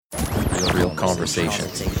real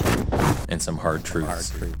conversations, and some hard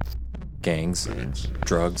truths. Gangs,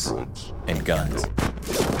 drugs, and guns.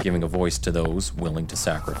 Giving a voice to those willing to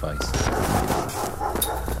sacrifice.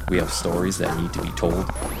 We have stories that need to be told.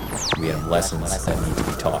 We have lessons that need to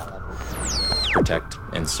be taught. Protect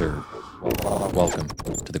and serve. Welcome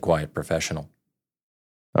to The Quiet Professional.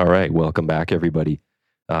 All right, welcome back, everybody.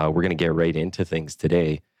 We're going to get right into things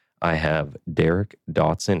today. I have Derrick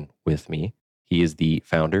Dotson with me. He is the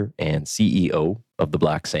founder and CEO of the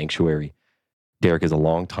Black Sanctuary. Derrick is a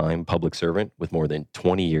longtime public servant with more than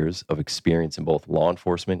 20 years of experience in both law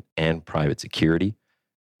enforcement and private security.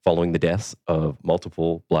 Following the deaths of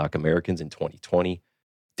multiple Black Americans in 2020,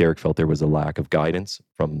 Derrick felt there was a lack of guidance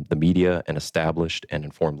from the media and established and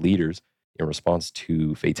informed leaders in response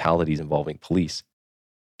to fatalities involving police.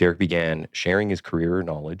 Derrick began sharing his career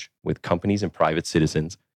knowledge with companies and private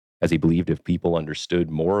citizens as he believed if people understood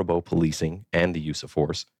more about policing and the use of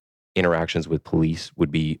force, interactions with police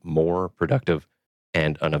would be more productive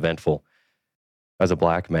and uneventful. As a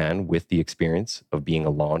Black man with the experience of being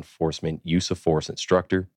a law enforcement use of force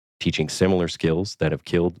instructor, teaching similar skills that have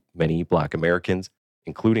killed many Black Americans,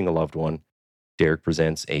 including a loved one, Derrick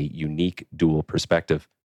presents a unique dual perspective.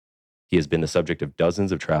 He has been the subject of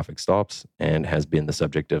dozens of traffic stops and has been the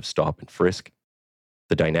subject of stop and frisk.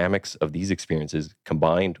 The dynamics of these experiences,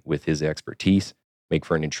 combined with his expertise, make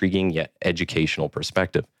for an intriguing yet educational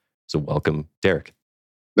perspective. So welcome, Derrick.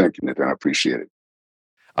 Thank you, Nathan. I appreciate it.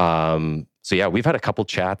 We've had a couple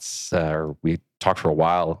chats. We talked for a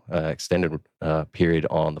while, extended period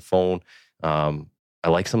on the phone. I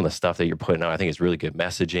like some of the stuff that you're putting out. I think it's really good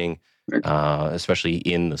messaging, especially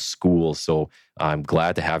in the schools. So I'm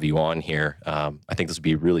glad to have you on here. I think this will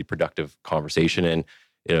be a really productive conversation, and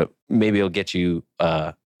maybe it'll get you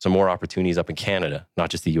some more opportunities up in Canada, not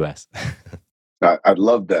just the U.S. I'd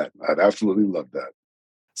love that. I'd absolutely love that.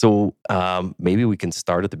 So maybe we can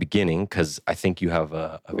start at the beginning, because I think you have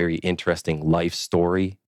a very interesting life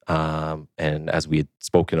story. And as we had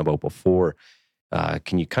spoken about before,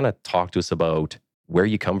 can you kind of talk to us about where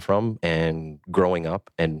you come from and growing up?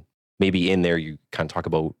 And maybe in there, you kind of talk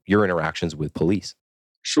about your interactions with police.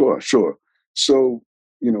 Sure. So,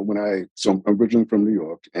 I'm originally from New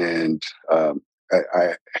York, and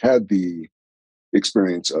I had the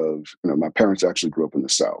experience of, my parents actually grew up in the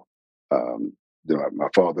South. My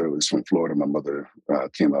father was from Florida. My mother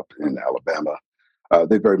came up in Alabama.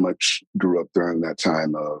 They very much grew up during that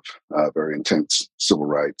time of very intense civil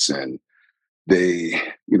rights. And they,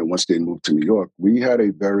 once they moved to New York, we had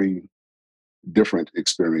a very different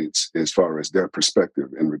experience as far as their perspective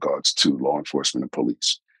in regards to law enforcement and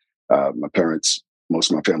police. My parents, most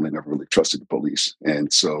of my family never really trusted the police.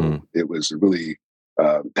 And so it was really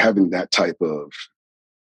having that type of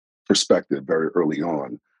perspective very early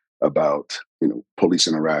on about, police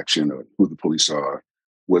interaction, or who the police are,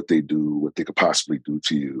 what they do, what they could possibly do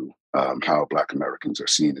to you, how Black Americans are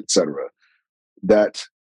seen, et cetera. That,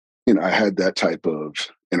 I had that type of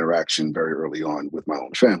interaction very early on with my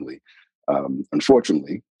own family.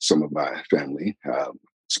 Unfortunately, some of my family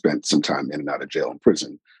spent some time in and out of jail and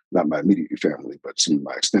prison, not my immediate family, but some of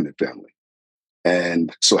my extended family.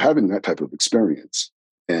 And so having that type of experience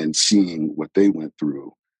and seeing what they went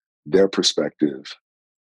through, their perspective,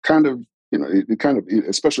 kind of,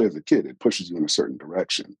 especially as a kid, it pushes you in a certain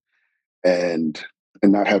direction. And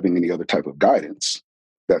not having any other type of guidance,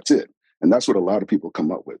 that's it. And that's what a lot of people come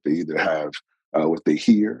up with. They either have what they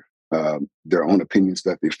hear, their own opinions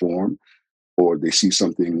that they form, or they see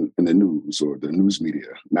something in the news or the news media,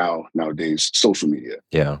 nowadays social media.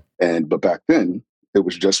 Yeah. But back then, it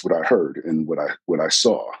was just what I heard and what I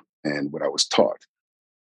saw and what I was taught.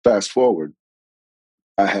 Fast forward,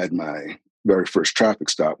 I had my very first traffic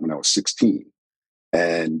stop when I was 16.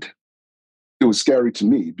 And it was scary to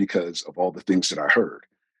me because of all the things that I heard.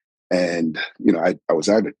 And, I was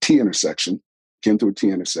at a T intersection, came through a T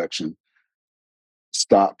intersection,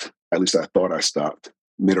 stopped, at least I thought I stopped,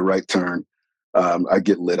 made a right turn. I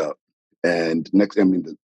get lit up. And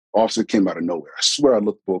the officer came out of nowhere. I swear I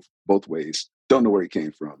looked both ways. Don't know where he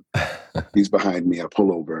came from. He's behind me. I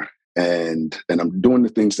pull over and I'm doing the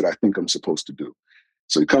things that I think I'm supposed to do.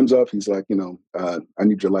 So he comes up, he's like, I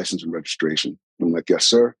need your license and registration. I'm like, yes,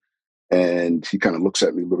 sir. And he kind of looks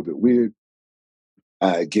at me a little bit weird.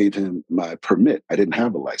 I gave him my permit. I didn't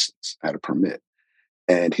have a license. I had a permit.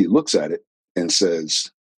 And he looks at it and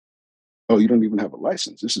says, oh, you don't even have a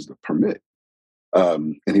license. This is the permit.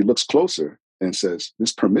 And he looks closer and says,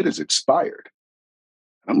 this permit is expired.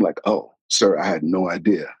 I'm like, oh, sir, I had no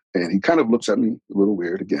idea. And he kind of looks at me a little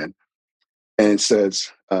weird again and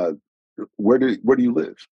says, where do you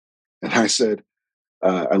live? And I said,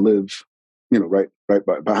 I live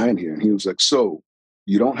behind here. And he was like, so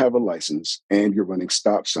you don't have a license and you're running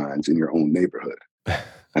stop signs in your own neighborhood.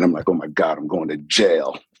 And I'm like, oh my God, I'm going to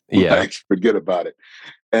jail. Yeah. Like, forget about it.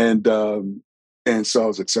 And so I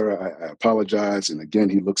was like, sir, I apologize. And again,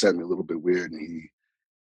 he looks at me a little bit weird and he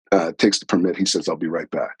takes the permit. He says, I'll be right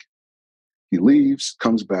back. He leaves,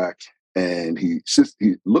 comes back, and he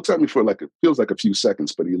looks at me for it feels like a few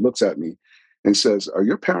seconds, but he looks at me and says, are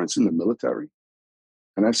your parents in the military?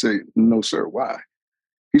 And I say, no, sir. Why?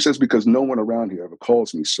 He says, because no one around here ever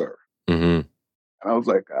calls me sir. Mm-hmm. And I was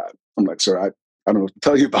like, I'm like, sir, I don't know what to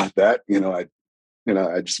tell you about that.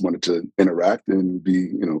 I just wanted to interact and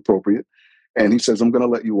be, appropriate. And he says, I'm going to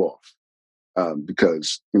let you off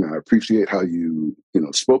because, I appreciate how you,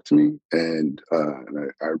 spoke to me. And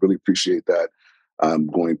I really appreciate that. I'm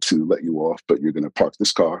going to let you off, but you're going to park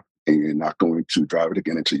this car and you're not going to drive it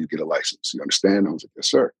again until you get a license. You understand? I was like,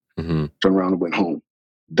 yes, sir. Mm-hmm. Turned around and went home.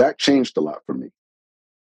 That changed a lot for me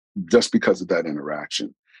just because of that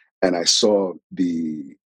interaction. And I saw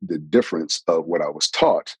the difference of what I was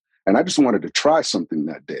taught. And I just wanted to try something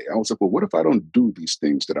that day. I was like, well, what if I don't do these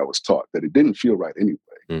things that I was taught, that it didn't feel right anyway?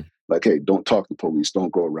 Mm. Like, hey, don't talk to police,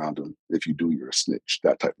 don't go around them. If you do, you're a snitch,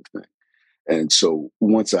 that type of thing. And so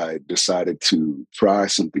once I decided to try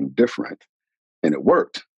something different and it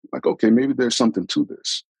worked, like, okay, maybe there's something to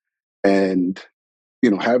this. And,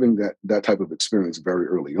 having that type of experience very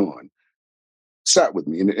early on sat with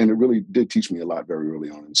me, and it really did teach me a lot very early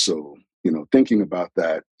on. And so, thinking about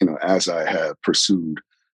that, as I have pursued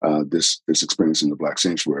this experience in the Black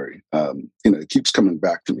Sanctuary, it keeps coming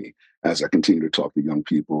back to me as I continue to talk to young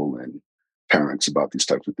people and parents about these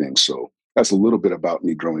types of things. So that's a little bit about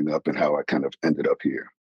me growing up and how I kind of ended up here.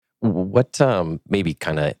 What maybe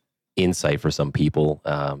kind of insight for some people?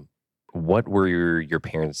 What were your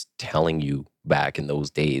parents telling you back in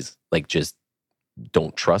those days? Like, just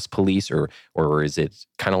don't trust police, or is it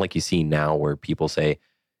kind of like you see now where people say,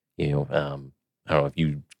 I don't know, if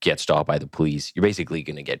you get stopped by the police, you're basically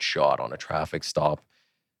going to get shot on a traffic stop.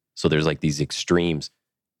 So there's like these extremes.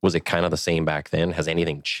 Was it kind of the same back then? Has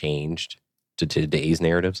anything changed to today's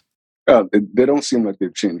narratives? They don't seem like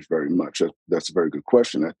they've changed very much. That's a very good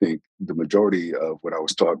question. I think the majority of what I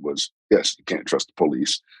was taught was, yes, you can't trust the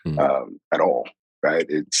police Mm. at all, right?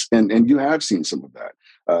 And you have seen some of that,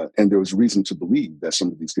 and there was reason to believe that some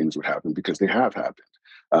of these things would happen because they have happened.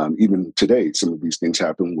 Even today, some of these things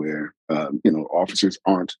happen where officers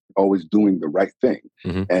aren't always doing the right thing.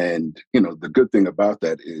 Mm-hmm. And the good thing about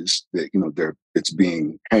that is that it's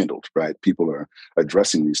being handled, right? People are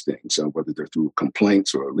addressing these things, whether they're through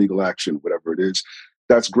complaints or legal action, whatever it is.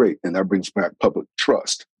 That's great, and that brings back public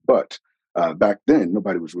trust. But back then,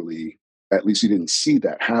 nobody was really. At least you didn't see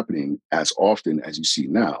that happening as often as you see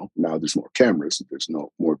now. Now there's more cameras, there's no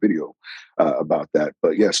more video about that.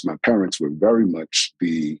 But yes, my parents were very much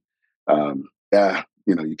you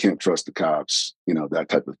can't trust the cops, that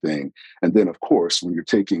type of thing. And then, of course, when you're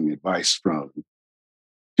taking advice from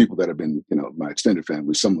people that have been, my extended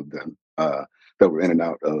family, some of them that were in and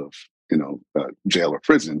out of, jail or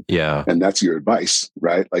prison. Yeah. And that's your advice,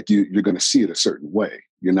 right? Like you're going to see it a certain way.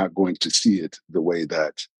 You're not going to see it the way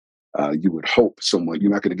that you would hope you're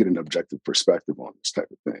not going to get an objective perspective on this type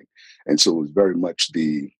of thing. And so it was very much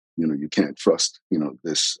you can't trust,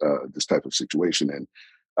 this type of situation.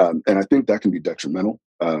 And I think that can be detrimental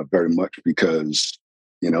very much because,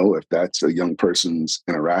 if that's a young person's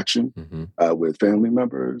interaction Mm-hmm. with family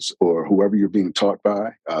members or whoever you're being taught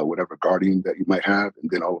by, whatever guardian that you might have, and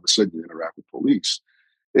then all of a sudden you interact with police,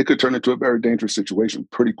 it could turn into a very dangerous situation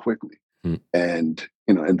pretty quickly. Mm. And,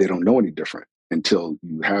 and they don't know any different until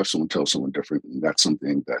you have someone tell someone different. And that's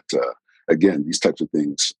something that, again, these types of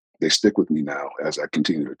things, they stick with me now as I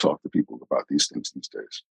continue to talk to people about these things these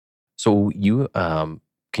days. So you,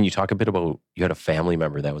 can you talk a bit about, you had a family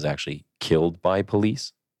member that was actually killed by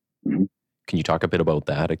police? Mm-hmm. Can you talk a bit about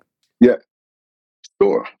that? Yeah,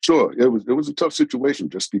 sure. It was a tough situation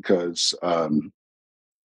just because, I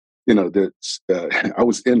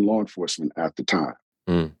was in law enforcement at the time.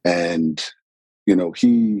 Mm. And,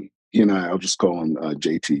 he and I'll just call him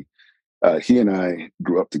JT. He and I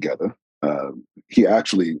grew up together. He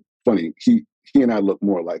actually, funny, he and I look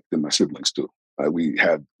more alike than my siblings do. We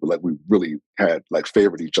really had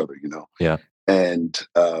favored each other, Yeah. and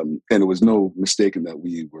it was no mistaking that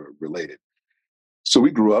we were related. So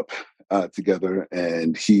we grew up together,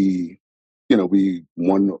 and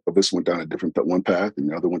one of us went down a different one path, and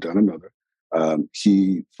the other went down another.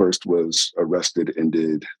 He first was arrested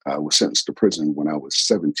and was sentenced to prison when I was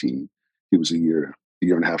 17. He was a year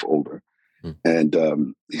and a half older. Mm. And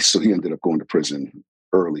so he ended up going to prison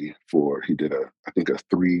early he did I think a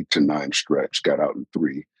 3 to 9 stretch, got out in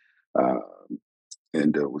 3.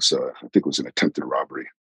 and it was, I think it was an attempted robbery.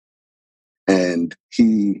 And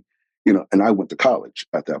he, and I went to college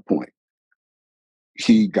at that point.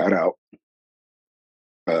 He got out,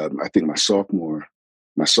 I think my sophomore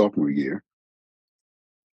year.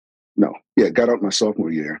 No, yeah, got out my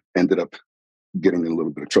sophomore year, ended up getting in a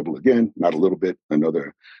little bit of trouble again, not a little bit,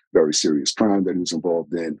 another very serious crime that he was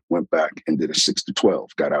involved in, went back and did a 6 to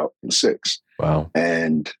 12, got out in 6. Wow.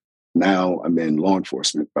 And now I'm in law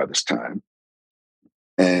enforcement by this time.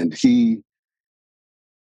 And the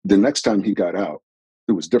next time he got out,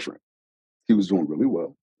 it was different. He was doing really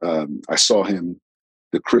well. I saw him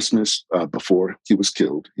the Christmas before he was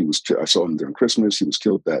killed. I saw him during Christmas. He was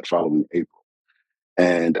killed that following April.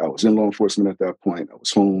 And I was in law enforcement at that point. I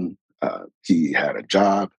was home. He had a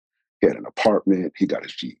job. He had an apartment. He got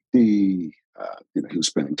his GED. He was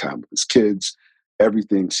spending time with his kids.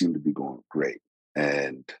 Everything seemed to be going great.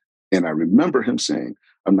 And I remember him saying,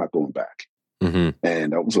 "I'm not going back." Mm-hmm.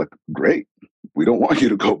 And I was like, "Great. We don't want you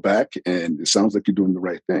to go back. And it sounds like you're doing the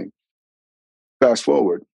right thing." Fast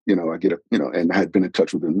forward, I get and I had been in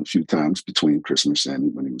touch with him a few times between Christmas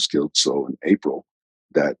and when he was killed. So in April,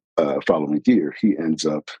 that following year, he ends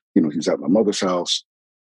up, he's at my mother's house.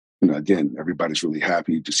 Again, everybody's really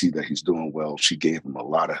happy to see that he's doing well. She gave him a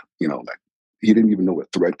lot of, like he didn't even know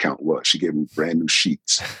what thread count was. She gave him brand new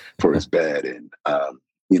sheets for his bed and,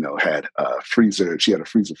 had a freezer. She had a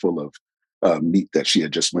freezer full of meat that she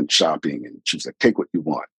had just went shopping, and she was like, "Take what you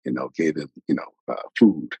want," gave him,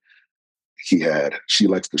 food. She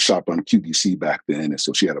likes to shop on QVC back then. And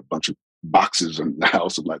so she had a bunch of boxes in the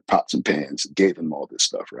house of like pots and pans, and gave him all this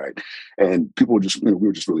stuff. Right. And people were just, we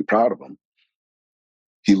were just really proud of him.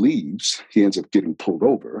 He leaves, he ends up getting pulled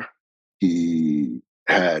over. He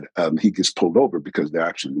gets pulled over because they're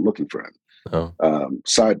actually looking for him. Oh.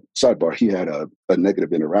 Sidebar, he had a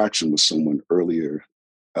negative interaction with someone earlier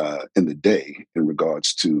in the day in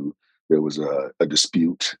regards to there was a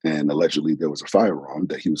dispute, and allegedly there was a firearm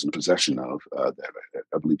that he was in possession of that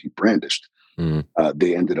I believe he brandished. Mm.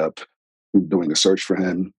 They ended up doing a search for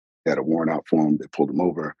him. They had a warrant out for him. They pulled him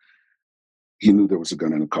over. He knew there was a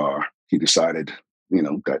gun in the car. He decided,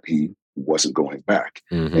 that he wasn't going back.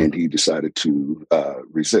 Mm-hmm. And he decided to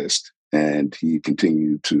resist. And he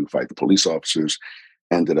continued to fight the police officers,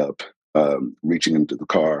 ended up reaching into the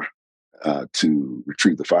car to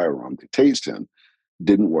retrieve the firearm. They tased him.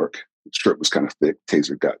 Didn't work. The shirt was kind of thick.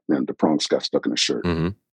 Taser the prongs got stuck in his shirt. Mm-hmm.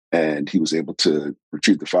 And he was able to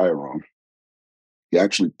retrieve the firearm. He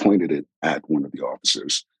actually pointed it at one of the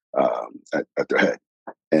officers at their head.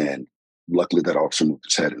 And luckily that officer moved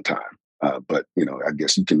his head in time. But, I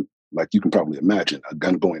guess you can probably imagine a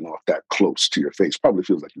gun going off that close to your face probably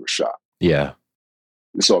feels like you were shot. Yeah.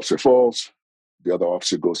 This officer falls. The other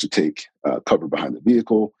officer goes to take cover behind the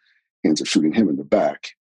vehicle. He ends up shooting him in the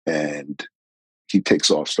back. And he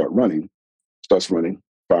takes off, starts running,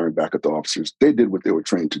 firing back at the officers. They did what they were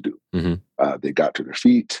trained to do. Mm-hmm. They got to their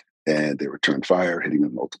feet and they returned fire, hitting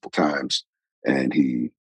him multiple times. And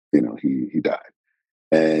he died.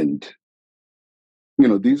 And,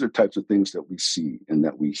 these are types of things that we see and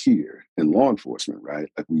that we hear in law enforcement, right?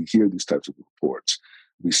 Like we hear these types of reports.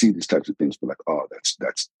 We see these types of things. We're like, oh,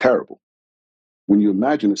 that's terrible. When you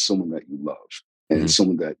imagine it's someone that you love and Mm-hmm.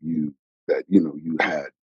 someone that you had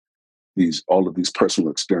all of these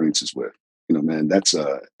personal experiences with, man, it's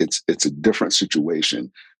a different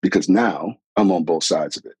situation because now I'm on both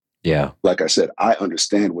sides of it. Yeah. Like I said, I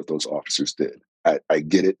understand what those officers did. I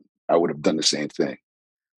get it. I would have done the same thing.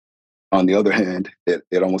 On the other hand, it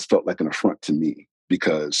almost felt like an affront to me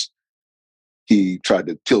because he tried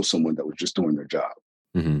to kill someone that was just doing their job.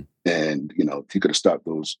 Mm-hmm. And, he could have stopped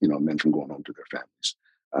those, men from going home to their families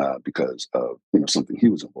because of, something he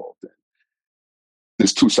was involved in.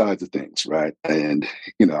 There's two sides of things, right? And,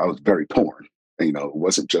 I was very torn. It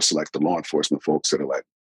wasn't just like the law enforcement folks that are like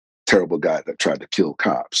terrible guy that tried to kill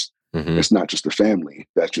cops. Mm-hmm. It's not just the family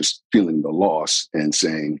that's just feeling the loss and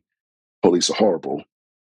saying police are horrible.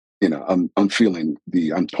 I'm feeling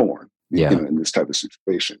I'm torn, Yeah. in this type of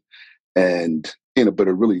situation. And, but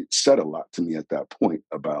it really said a lot to me at that point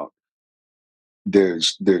about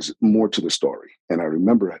there's more to the story. And I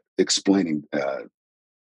remember explaining, I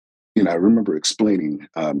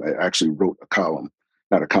actually wrote a column,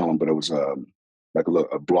 not a column, but it was like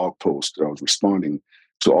a blog post. I was responding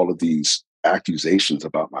to all of these accusations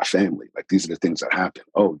about my family. Like, these are the things that happen.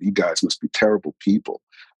 Oh, you guys must be terrible people.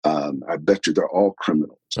 I bet you they're all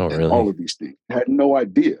criminals. Oh, and really? all of these things. I had no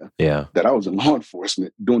idea that I was in law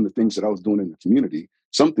enforcement doing the things that I was doing in the community,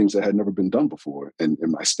 some things that had never been done before in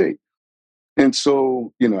my state. And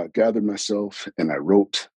so, I gathered myself and I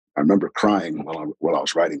wrote. I remember crying while I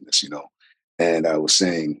was writing this, and I was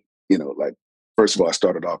saying, like, first of all, I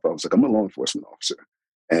started off, I was like, I'm a law enforcement officer,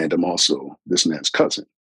 and I'm also this man's cousin.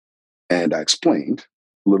 And I explained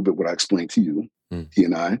a little bit what I explained to you. Mm. He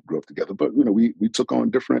and I grew up together, but we took on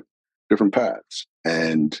different paths.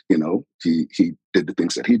 And he did the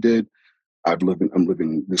things that he did. I'm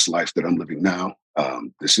living this life that I'm living now.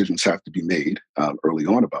 Decisions have to be made early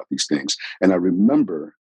on about these things. And I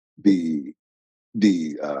remember the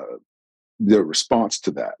the uh, the response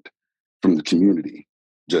to that from the community.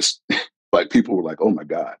 Just like people were like, "Oh my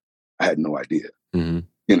God, I had no idea." Mm-hmm.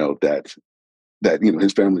 That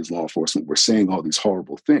his family's law enforcement were saying all these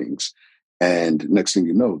horrible things, and next thing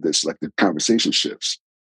you know, this like the conversation shifts.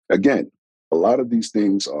 Again, a lot of these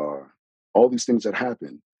things are all these things that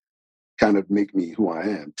happen kind of make me who I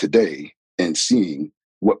am today and seeing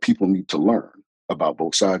what people need to learn about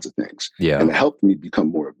both sides of things. Yeah. And it helped me become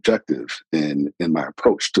more objective in my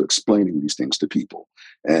approach to explaining these things to people.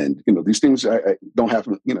 And, these things I don't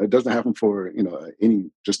happen, it doesn't happen for,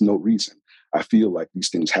 any, just no reason. I feel like these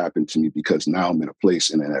things happen to me because now I'm in a place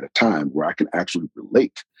and at a time where I can actually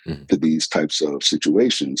relate Mm-hmm. to these types of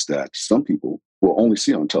situations that some people will only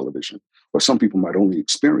see on television, or some people might only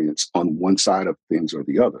experience on one side of things or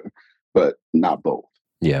the other, but not both.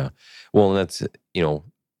 Yeah. Well, that's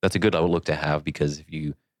a good outlook to have, because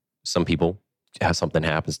some people have something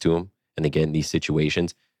happens to them and they get in these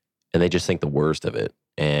situations and they just think the worst of it,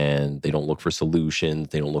 and they don't look for solutions.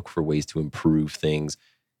 They don't look for ways to improve things.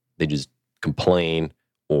 They just complain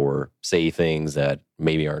or say things that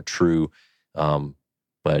maybe aren't true.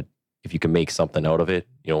 But if you can make something out of it,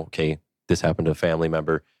 okay, this happened to a family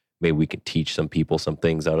member. Maybe we can teach some people some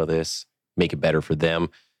things out of this, make it better for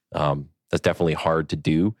them. That's definitely hard to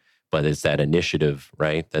do, but it's that initiative,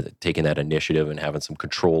 right? That taking that initiative and having some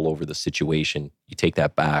control over the situation, you take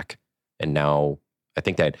that back. And now I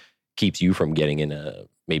think that keeps you from getting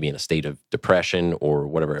maybe in a state of depression or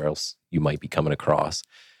whatever else you might be coming across.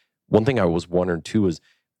 One thing I was wondering too is,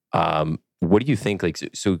 what do you think? Like,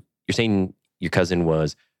 so you're saying your cousin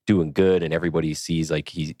was doing good, and everybody sees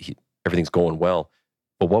like everything's going well,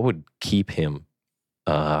 but what would keep him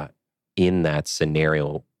in that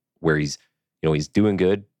scenario where he's doing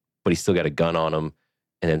good, but he's still got a gun on him,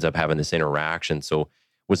 and ends up having this interaction? So,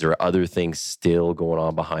 was there other things still going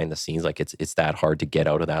on behind the scenes? Like it's that hard to get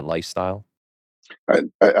out of that lifestyle? I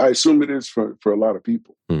assume it is for a lot of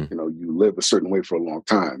people. Hmm. You live a certain way for a long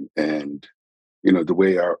time, and the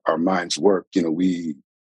way our minds work,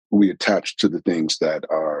 we attach to the things that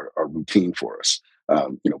are routine for us.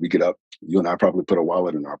 We get up, you and I probably put a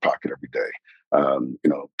wallet in our pocket every day.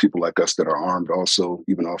 People like us that are armed also,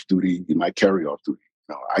 even off duty, you might carry off duty.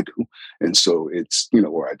 I do. And so it's,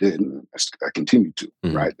 or I did, and I continue to,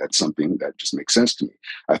 Mhm. right? That's something that just makes sense to me.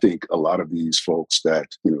 I think a lot of these folks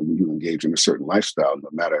that, when you engage in a certain lifestyle, no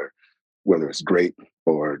matter whether it's great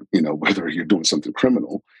or, whether you're doing something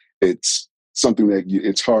criminal, it's something that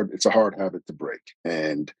it's a hard habit to break.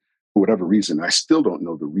 And for whatever reason, I still don't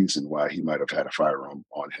know the reason why he might have had a firearm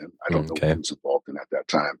on him. I don't know what Okay. he was involved in at that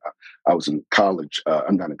time. I was in college.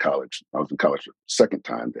 I'm not in college. I was in college the second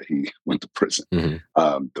time that he went to prison. Mhm.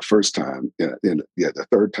 The first time, the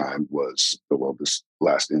third time was, well, this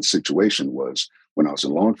last in situation was when I was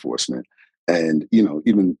in law enforcement. And,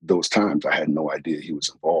 even those times I had no idea he was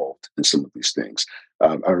involved in some of these things.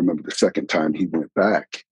 I remember the second time he went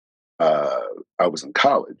back, I was in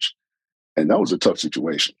college, and that was a tough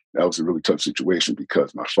situation. That was a really tough situation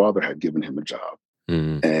because my father had given him a job,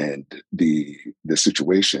 Mhm. and the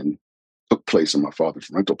situation took place on my father's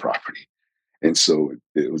rental property. And so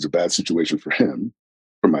it was a bad situation for him,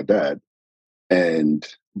 for my dad,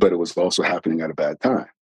 but it was also happening at a bad time.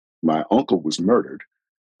 My uncle was murdered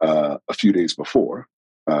a few days before.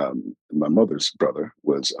 My mother's brother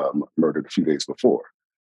was murdered a few days before.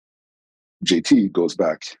 JT goes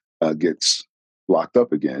back, gets locked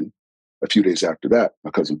up again. A few days after that,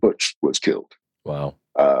 my cousin Butch was killed. Wow.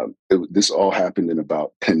 This all happened in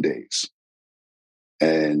about 10 days.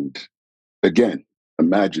 And again,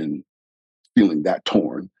 imagine feeling that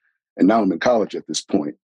torn. And now I'm in college at this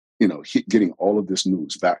point, getting all of this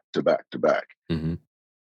news back to back to back. Mhm.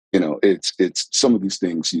 It's some of these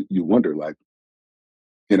things you wonder, like,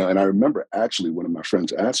 and I remember actually one of my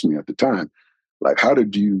friends asked me at the time, like, how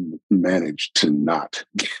did you manage to not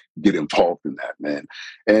get involved in that, man?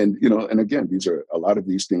 And, and again, a lot of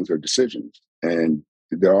these things are decisions. And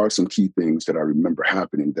there are some key things that I remember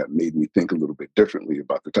happening that made me think a little bit differently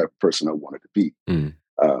about the type of person I wanted to be. Mhm.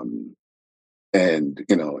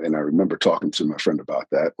 And I remember talking to my friend about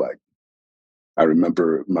that. Like, I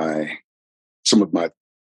remember some of my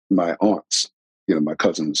aunts, my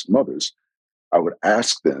cousins' mothers, I would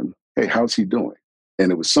ask them, "Hey, how's he doing?"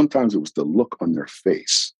 And sometimes it was the look on their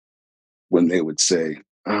face when they would say,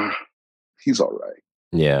 he's all right.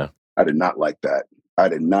 Yeah. I did not like that. I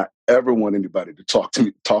did not ever want anybody to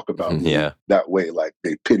talk about me Yeah. that way, like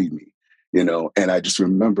they pity me, And I just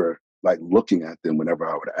remember like looking at them whenever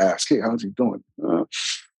I would ask, "Hey, how's he doing?"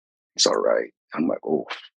 It's all right. I'm like, oh,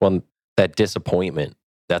 Well, that disappointment,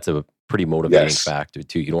 that's a pretty motivating yes. factor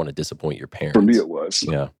too. You don't want to disappoint your For me, parents. it was.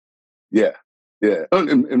 Yeah. Yeah, yeah,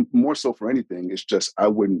 and more so for anything, it's just I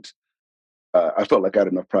wouldn't. I felt like I had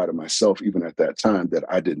enough pride in myself, even at that time, that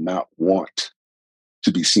I did not want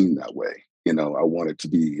to be seen that way. I wanted to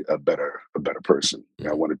be a better person. I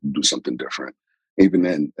Mhm. wanted to do something different. Even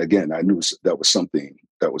then, again, I knew that was something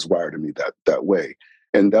that was wired in me that way,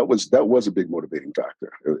 and that was a big motivating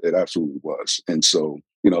factor. It absolutely was. And so,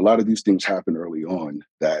 a lot of these things happen early on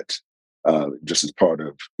that just as part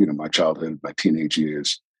of my childhood, my teenage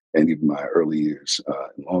years, and even my early years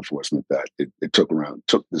in law enforcement. That it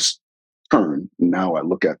took this turn. Now I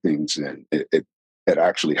look at things and it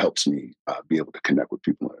actually helps me be able to connect with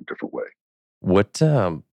people in a different way. What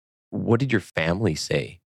what did your family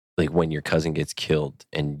say? Like when your cousin gets killed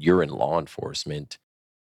and you're in law enforcement,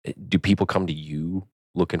 do people come to you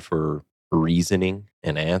looking for reasoning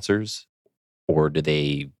and answers? Or do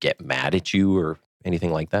they get mad at you or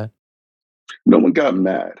anything like that? No one got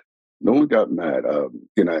mad. No one got mad.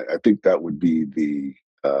 I think that would be the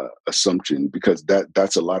assumption because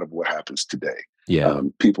that's a lot of what happens today. Yeah.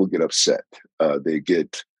 People get upset. They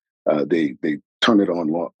turn it on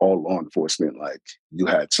all law enforcement like you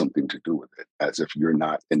had something to do with it, as if you're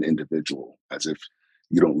not an individual, as if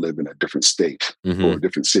you don't live in a different state or a Mhm.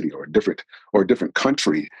 different city or a different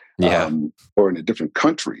country, Yeah. or in a different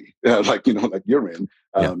country, like you're in.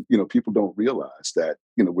 Yeah. People don't realize that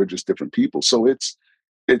we're just different people. So it's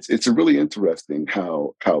really interesting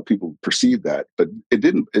how people perceive that, but it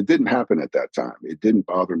didn't happen at that time. It didn't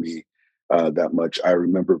bother me that much. I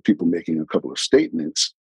remember people making a couple of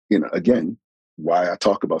statements. Again, why I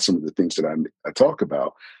talk about some of the things that I talk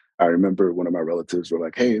about. I remember one of my relatives were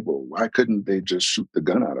like, "Hey, well, why couldn't they just shoot the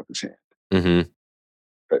gun out of his hand?" Mhm.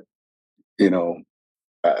 But, you know,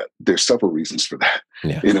 there's several reasons for that.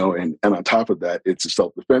 Yeah. And on top of that, it's a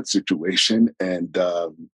self defense situation, and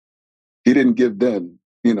he didn't give them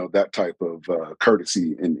that type of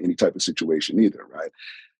courtesy in any type of situation either, right?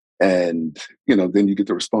 And then you get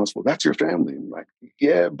the response, well, that's your family. I'm like,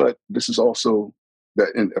 yeah, but this is also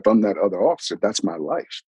that, and if I'm that other officer, that's my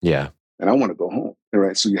life, Yeah. and I want to go home. All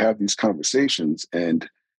right, so you have these conversations, and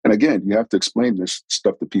again, you have to explain this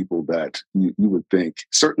stuff to people that you would think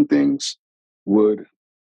certain things would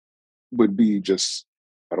would be just,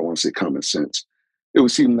 I don't want to say common sense. It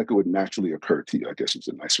would seem like it would naturally occur to you, I guess is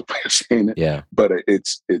a nicer way of saying it. Yeah. But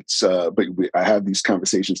I have these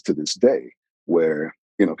conversations to this day where,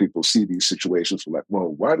 people see these situations like, well,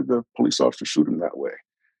 why did the police officer shoot him that way?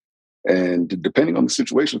 And depending on the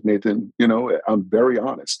situation, Nathan, I'm very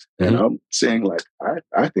honest. And Mhm. I'm saying, like,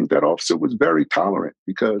 I think that officer was very tolerant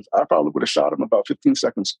because I probably would have shot him about 15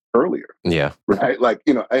 seconds earlier. Yeah. Right. Like,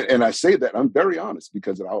 and I say that I'm very honest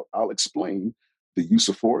because I'll explain the use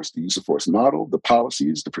of force model, the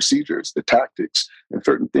policies, the procedures, the tactics, and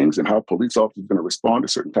certain things, and how police officers are going to respond to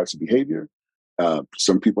certain types of behavior.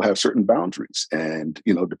 Some people have certain boundaries, and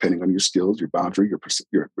depending on your skills, your boundary,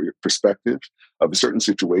 your perspective of a certain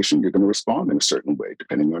situation, you're going to respond in a certain way,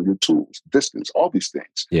 depending on your tools, distance, all these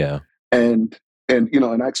things. Yeah. And and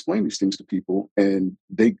I explain these things to people, and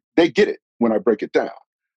they get it when I break it down.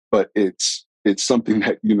 But it's something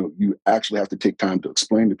that you actually have to take time to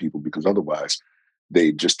explain to people because otherwise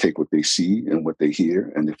they just take what they see and what they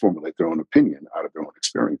hear and they formulate their own opinion out of their own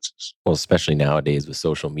experiences. Well, especially nowadays with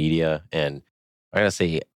social media. And I gotta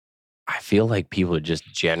say, I feel like people are just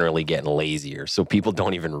generally getting lazier. So people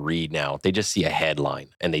don't even read now. They just see a headline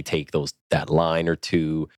and they take that line or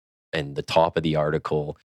two and the top of the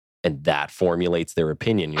article, and that formulates their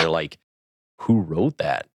opinion. You're like, who wrote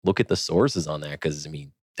that? Look at the sources on that. Because I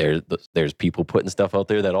mean, there's people putting stuff out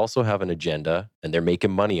there that also have an agenda and they're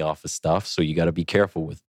making money off of stuff. So you got to be careful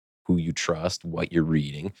with who you trust, what you're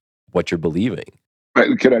reading, what you're believing.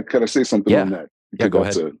 Right? Could I say something on Yeah. that? Yeah,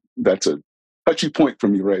 Because go that's ahead. a touchy point for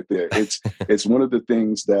me right there. It's one of the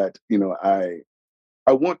things that I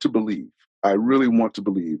want to believe. I really want to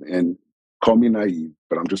believe, and call me naive,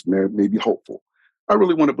 but I'm just maybe hopeful. I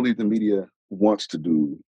really want to believe the media wants to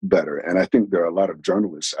do better, and I think there are a lot of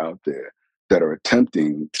journalists out there that are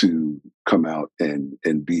attempting to come out and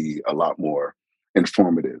be a lot more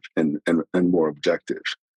informative and more objective.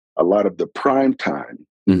 A lot of the prime time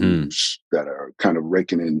Hmm. news that are kind of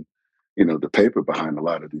raking in, the paper behind a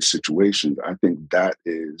lot of these situations. I think that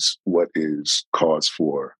is what is cause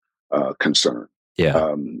for concern.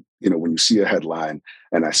 Yeah. When you see a headline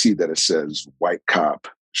and I see that it says white cop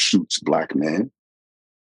shoots black man,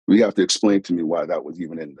 you have to explain to me why that was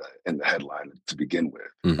even in the headline to begin with.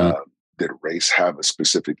 Mm-hmm. Did race have a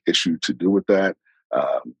specific issue to do with that?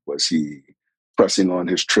 Was he pressing on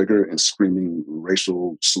his trigger and screaming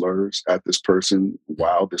racial slurs at this person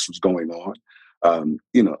while this was going on?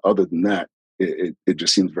 Other than that, it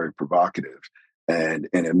just seems very provocative and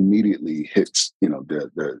immediately hits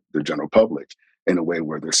the general public in a way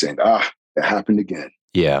where they're saying, it happened again.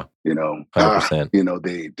 Yeah.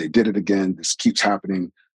 100%. They did it again. This keeps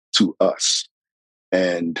happening to us.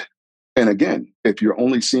 And again, if you're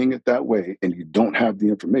only seeing it that way and you don't have the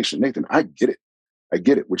information, Nathan, I get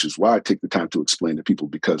it, which is why I take the time to explain to people,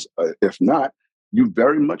 because if not, you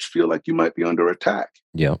very much feel like you might be under attack.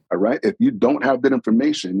 Yeah. All right. If you don't have that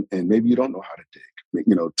information and maybe you don't know how to dig,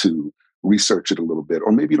 to research it a little bit,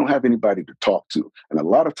 or maybe you don't have anybody to talk to. And a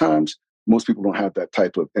lot of times, most people don't have that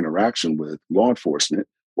type of interaction with law enforcement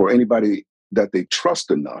or anybody that they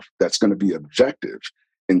trust enough that's going to be objective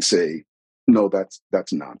and say, no, that's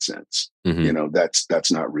nonsense. Mm-hmm.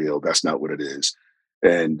 That's not real. That's not what it is.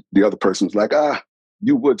 And the other person's like,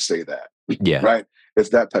 you would say that. Yeah. Right. It's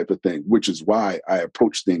that type of thing, which is why I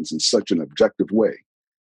approach things in such an objective way.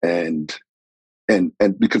 And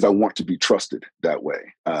because I want to be trusted that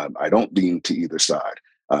way. I don't lean to either side.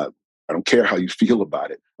 I don't care how you feel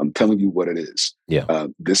about it. I'm telling you what it is. Yeah.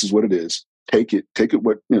 This is what it is. Take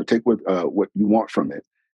what you want from it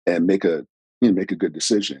and make a good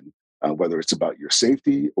decision, whether it's about your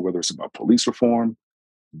safety or whether it's about police reform.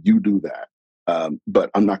 You do that.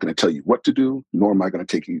 But I'm not going to tell you what to do, nor am I going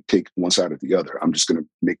to take one side or the other. I'm just going to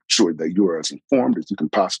make sure that you are as informed as you can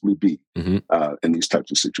possibly be in these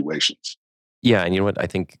types of situations. Yeah, and you know what? I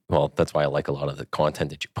think, well, that's why I like a lot of the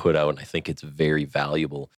content that you put out, and I think it's very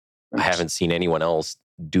valuable. Thanks. I haven't seen anyone else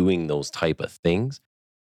doing those type of things,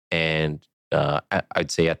 and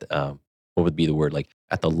I'd say what would be the word? Like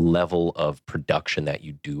at the level of production that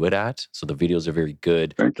you do it at. So the videos are very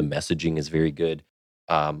good. Thank The you. messaging is very good.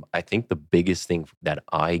 I think the biggest thing that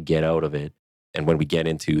I get out of it, and when we get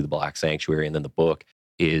into the Black Sanctuary and then the book,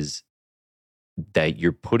 is that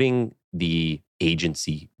you're putting the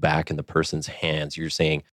agency back in the person's hands. You're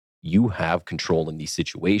saying you have control in these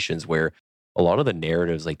situations where a lot of the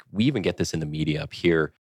narratives, like we even get this in the media up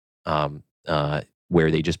here, um, where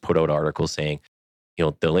they just put out articles saying,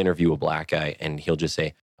 they'll interview a black guy and he'll just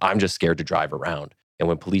say, I'm just scared to drive around. And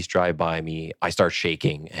when police drive by me, I start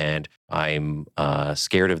shaking and I'm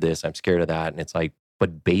scared of this, I'm scared of that. And it's like,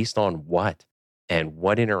 but based on what? And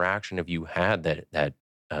what interaction have you had that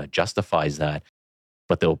justifies that?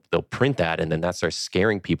 But they'll print that, and then that starts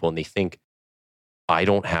scaring people, and they think I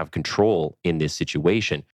don't have control in this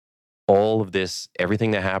situation. All of this,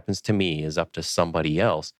 everything that happens to me, is up to somebody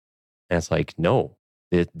else. And it's like, no,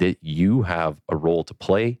 that you have a role to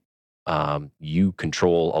play. You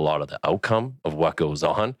control a lot of the outcome of what goes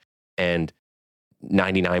on, and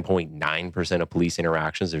 99.9% of police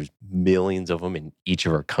interactions, there's millions of them in each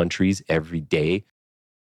of our countries every day,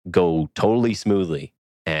 go totally smoothly,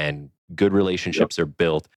 and good relationships are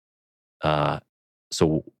built.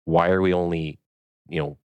 So why are we only,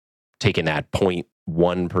 taking that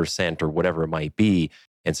 0.1% or whatever it might be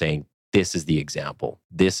and saying, this is the example,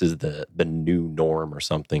 this is the new norm or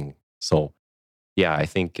something? So yeah, I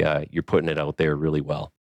think you're putting it out there really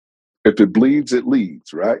well. If it bleeds, it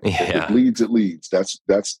leads, right? Yeah. If it bleeds, it leads. That's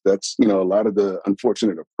a lot of the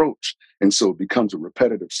unfortunate approach, and so it becomes a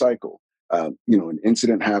repetitive cycle. An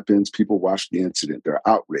incident happens, people watch the incident, they're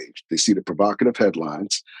outraged, they see the provocative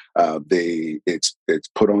headlines, it's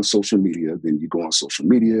put on social media, then you go on social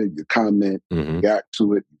media, you comment, you react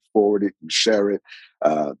to it, you forward it, you share it.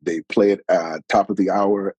 They play it at top of the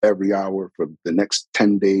hour, every hour for the next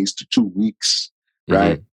 10 days to 2 weeks,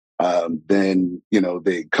 right? Then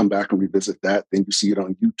they come back and revisit that. Then you see it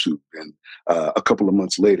on YouTube, and a couple of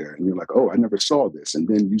months later, and you're like, "Oh, I never saw this." And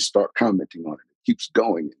then you start commenting on it. It keeps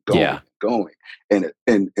going and going and going.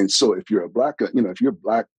 And so if you're a black, if you're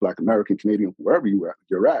black American, Canadian, wherever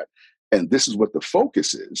you're at, and this is what the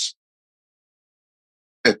focus is,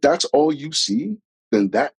 if that's all you see,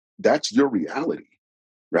 then that's your reality,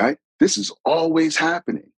 right? This is always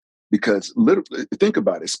happening because literally, think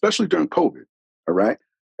about it, especially during COVID. All right.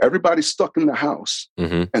 Everybody's stuck in the house.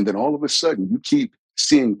 And then all of a sudden you keep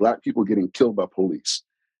seeing black people getting killed by police.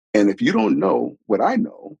 And if you don't know what I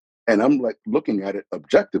know, and I'm like looking at it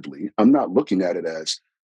objectively, I'm not looking at it as,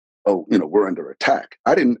 oh, we're under attack.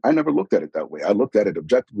 I never looked at it that way. I looked at it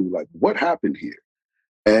objectively, like what happened here?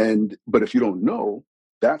 But if you don't know,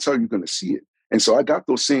 that's how you're going to see it. And so I got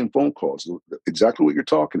those same phone calls, exactly what you're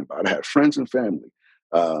talking about. I had friends and family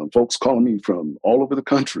folks calling me from all over the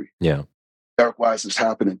country. Yeah. Derrick, why is this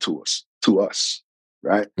happening to us,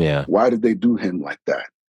 right? Yeah. Why did they do him like that?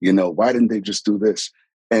 Why didn't they just do this?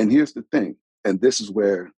 And here's the thing, and this was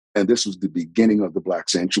the beginning of the Black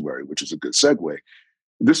Sanctuary, which is a good segue.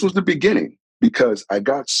 This was the beginning because I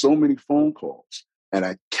got so many phone calls and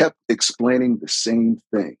I kept explaining the same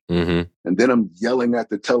thing. Mm-hmm. And then I'm yelling at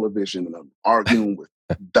the television and I'm arguing with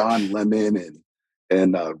Don Lemon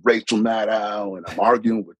and Rachel Maddow, and I'm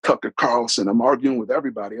arguing with Tucker Carlson. I'm arguing with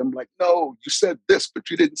everybody. I'm like, no, you said this, but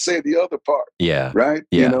you didn't say the other part. Yeah. Right.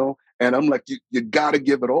 Yeah. And I'm like, you got to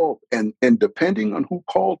give it all. And depending on who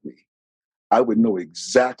called me, I would know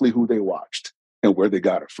exactly who they watched and where they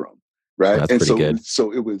got it from. Right. That's And pretty good.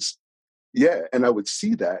 so it was, yeah. And I would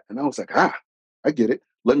see that and I was like, I get it.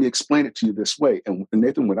 Let me explain it to you this way. And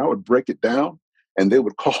Nathan, when I would break it down and they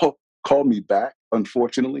would call me back,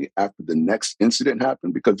 unfortunately, after the next incident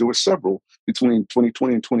happened, because there were several between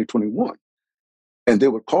 2020 and 2021. And they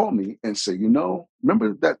would call me and say,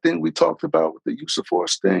 remember that thing we talked about with the use of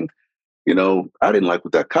force thing? I didn't like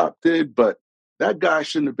what that cop did, but that guy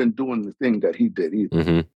shouldn't have been doing the thing that he did either. Mm-hmm.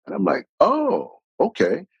 And I'm like, oh,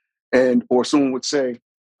 okay. Or someone would say,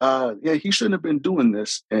 yeah, he shouldn't have been doing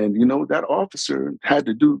this. And, that officer had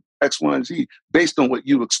to do X, Y, and Z based on what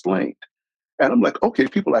you explained. And I'm like, okay,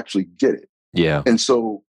 people actually get it. Yeah. And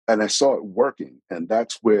I saw it working. And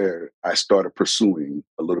that's where I started pursuing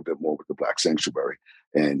a little bit more with the Black Sanctuary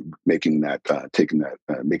and making that a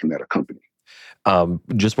company.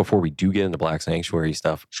 Just before we do get into Black Sanctuary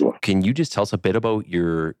stuff, Sure. Can you just tell us a bit about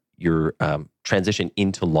your transition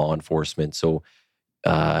into law enforcement? So,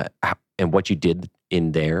 and what you did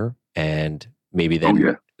in there, and maybe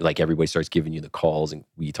then like everybody starts giving you the calls, and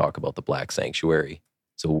we talk about the Black Sanctuary.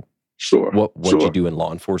 So, sure. What you do in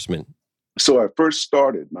law enforcement? So I first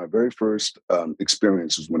started, my very first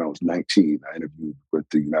experience was when I was 19. I interviewed with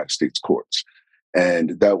the United States courts.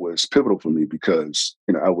 And that was pivotal for me because,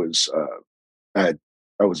 I was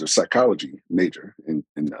a psychology major in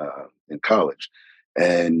college.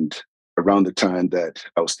 And around the time that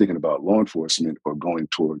I was thinking about law enforcement or going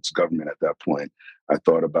towards government at that point, I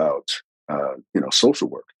thought about, social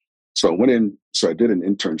work. So I did an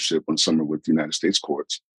internship one summer with the United States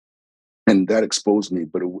courts. And that exposed me,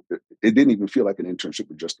 but it didn't even feel like an internship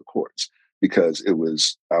with just the courts because I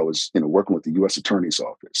was working with the U.S. Attorney's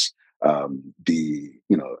Office. I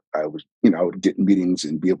would get meetings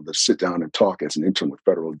and be able to sit down and talk as an intern with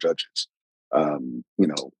federal judges.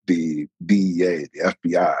 The DEA, the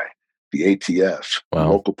FBI, the ATF,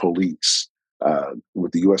 Wow. local police.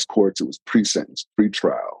 With the U.S. courts, it was pre-sentence,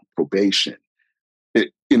 pre-trial, probation.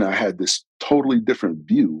 I had this totally different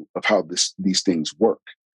view of how these things work.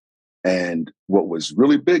 And what was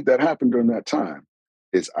really big that happened during that time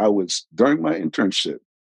is during my internship,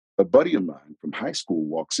 a buddy of mine from high school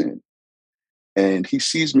walks in and he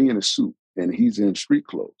sees me in a suit and he's in street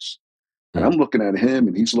clothes. And I'm looking at him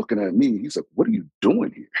and he's looking at me. He's like, what are you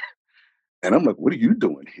doing here? And I'm like, what are you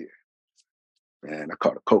doing here? And I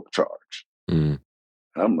caught a coke charge. And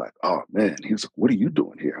I'm like, oh man. He was like, what are you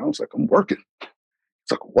doing here? I was like, I'm working. He's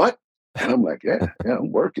like, what? And I'm like, yeah,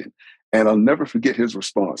 I'm working. And I'll never forget his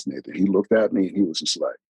response, Nathan. He looked at me and he was just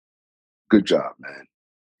like, good job, man.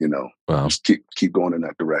 Wow. Just keep going in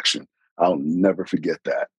that direction. I'll never forget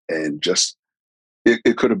that. And just,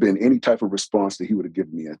 it could have been any type of response that he would have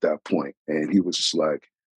given me at that point. And he was just like,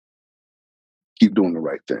 keep doing the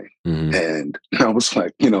right thing. Mm-hmm. And I was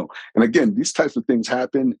like, and again, these types of things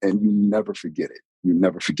happen and you never forget it. You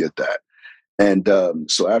never forget that. And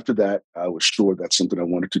so after that, I was sure that's something I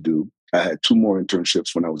wanted to do. I had 2 more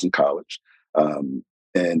internships when I was in college. And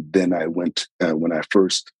then I went, when I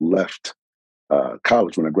first left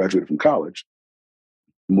college, when I graduated from college,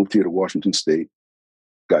 moved here to Washington State,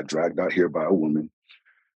 got dragged out here by a woman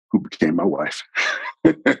who became my wife.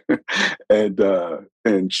 So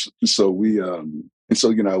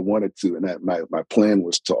I wanted to, and that my plan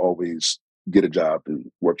was to always get a job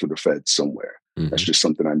and work for the Fed somewhere. Mm-hmm. That's just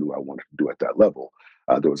something I knew I wanted to do at that level.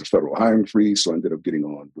 There was a federal hiring freeze, so I ended up getting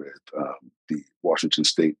on with the Washington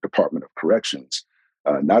State Department of Corrections.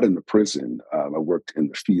 Not in the prison. I worked in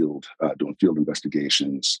the field, doing field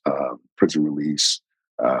investigations, prison release,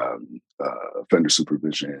 offender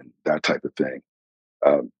supervision, that type of thing.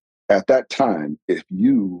 At that time, if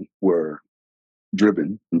you were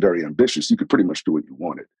driven and very ambitious, you could pretty much do what you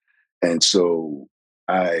wanted. And so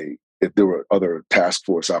if there were other task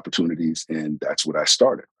force opportunities, and that's what I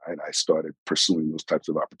started, right? I started pursuing those types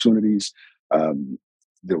of opportunities.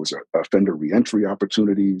 There was offender reentry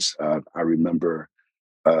opportunities. I remember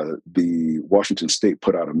the Washington State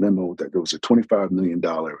put out a memo that there was a $25 million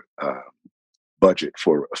budget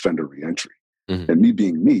for offender reentry. Mhm. And me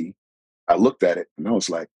being me, I looked at it and I was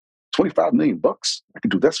like, 25 million bucks. I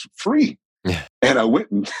could do this for free. Yeah. And I went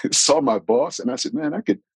and saw my boss and I said, man, I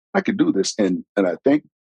could do this. And I thank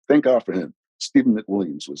God for him. Stephen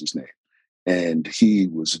McWilliams was his name. And he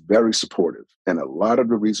was very supportive. And a lot of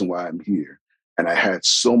the reason why I'm here and I had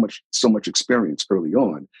so much experience early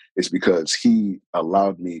on is because he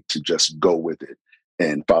allowed me to just go with it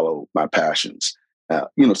and follow my passions.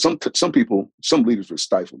 Some people, some leaders will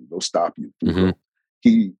stifle you; they'll stop you from Mhm. growth.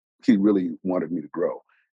 He he really wanted me to grow,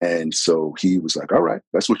 and so he was like, "All right,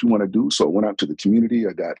 that's what you want to do." So I went out to the community.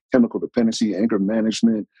 I got chemical dependency, anger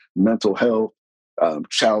management, mental health,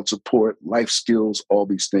 child support, life skills, all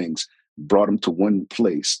these things. Brought them to one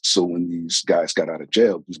place. So when these guys got out of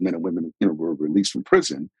jail, these men and women, were released from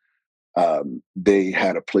prison, they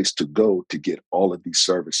had a place to go to get all of these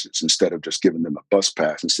services instead of just giving them a bus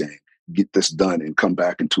pass and saying, get this done and come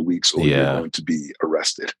back in 2 weeks or you're Yeah. going to be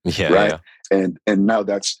arrested. Yeah, Right. yeah. And now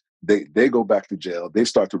that's they go back to jail. They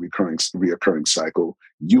start the reoccurring cycle.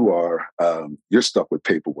 You're stuck with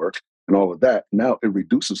paperwork and all of that. Now it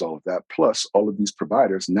reduces all of that. Plus all of these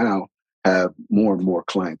providers now have more and more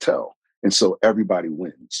clientele. And so everybody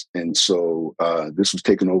wins. And so this was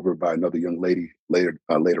taken over by another young lady later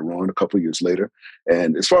on, a couple of years later.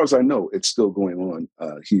 And as far as I know, it's still going on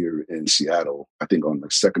here in Seattle. I think on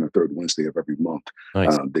the second or third Wednesday of every month,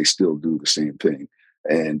 Nice. they still do the same thing.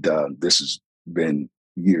 And this has been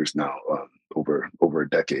years now, over a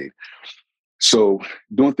decade. So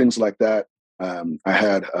doing things like that. I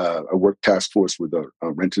worked task force with a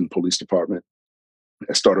Renton Police Department.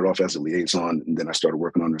 I started off as a liaison, and then I started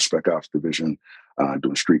working on the Spec Ops Division,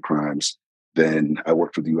 doing street crimes. Then I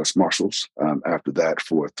worked for the U.S. Marshals. After that,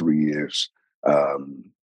 for 3 years, um,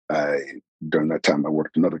 I during that time I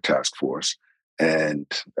worked another task force, and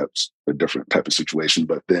that's a different type of situation.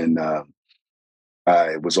 But then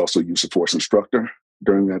I was also use of force instructor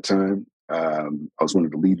during that time. I was one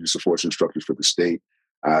of the lead use of force instructors for the state.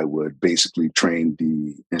 I would basically train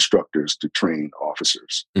the instructors to train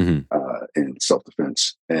officers Mhm. in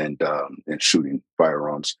self-defense and shooting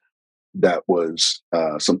firearms. That was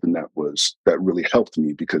something that really helped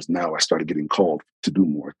me because now I started getting called to do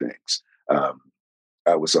more things. Um,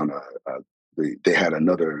 I was on they had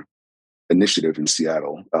another initiative in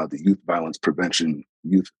Seattle, the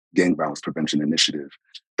Youth Gang Violence Prevention Initiative.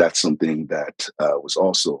 That's something that was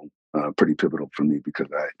also pretty pivotal for me because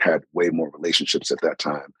I had way more relationships at that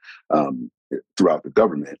time throughout the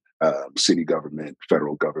government, city government,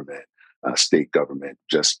 federal government, state government,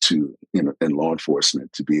 just to, in law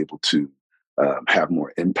enforcement to be able to have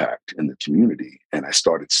more impact in the community. And I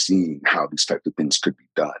started seeing how these types of things could be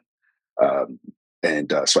done. Um,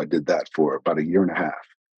 and so I did that for about a year and a half.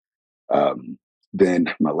 Um,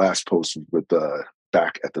 then my last post was with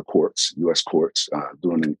back at the courts, U.S. courts,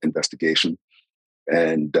 doing an investigation,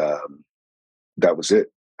 and that was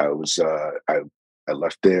it. I was I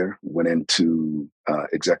left there, went into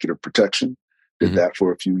executive protection, did Mhm. that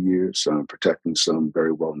for a few years, protecting some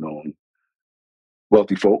very well-known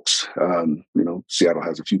wealthy folks. Seattle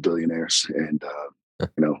has a few billionaires, and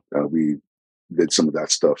we did some of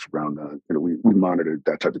that stuff around. We monitored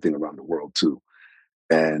that type of thing around the world too,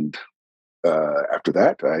 and after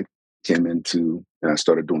that, I came into and I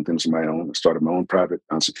started doing things on my own. I started my own private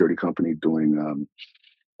security company doing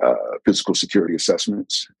physical security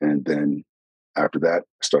assessments. And then after that,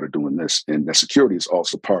 I started doing this. And the security is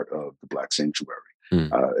also part of the Black Sanctuary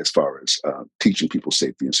Mm. as far as teaching people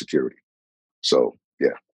safety and security. So,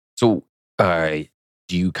 yeah. So,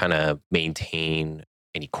 do you kinda maintain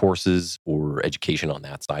any courses or education on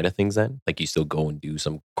that side of things then? Like, you still go and do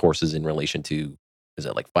some courses in relation to is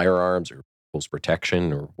it like firearms or close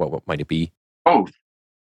protection or what might it be? Oh,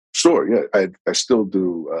 sure. Yeah. I still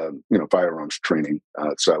do, firearms training.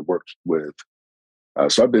 So I worked with,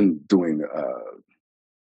 so I've been doing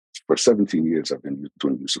for 17 years, I've been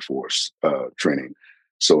doing use of force training.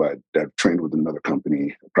 So I've trained with another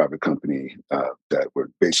company, a private company, that were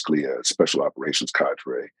basically a special operations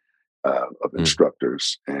cadre of Mm.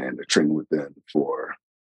 instructors, and I trained with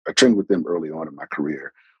them early on in my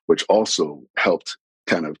career, which also helped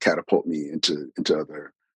kind of catapult me into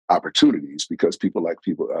other opportunities because people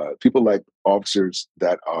like officers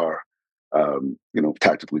that are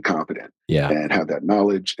tactically competent Yeah. and have that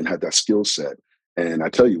knowledge and have that skill set. And I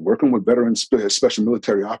tell you, working with veteran special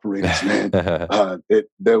military operators, man,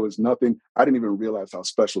 there was nothing. I didn't even realize how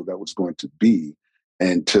special that was going to be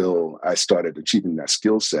until I started achieving that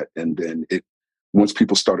skill set. And then once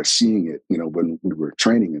people started seeing it, when we were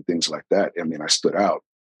training and things like that, I mean, I stood out.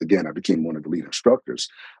 Again, I became one of the lead instructors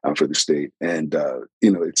for the state. And,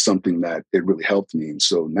 it's something that it really helped me. And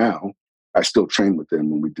so now I still train with them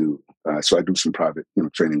when we do. So I do some private,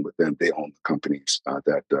 training with them. They own the companies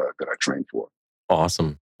that I train for.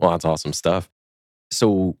 Awesome. Well, that's awesome stuff.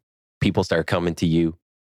 So people start coming to you,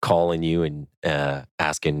 calling you, and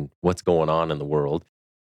asking what's going on in the world.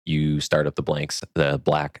 You start up the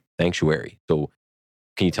Black Sanctuary. So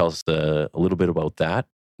can you tell us a little bit about that,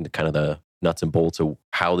 and the kind of the nuts and bolts of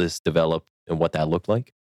how this developed and what that looked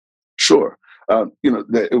like? Sure.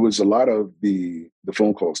 It was a lot of the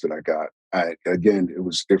phone calls that I got.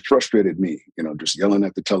 It frustrated me, just yelling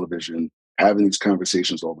at the television, having these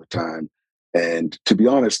conversations all the time. And to be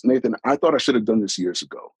honest, Nathan, I thought I should have done this years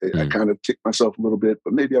ago. I Mm. kind of kicked myself a little bit,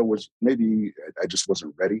 but maybe I just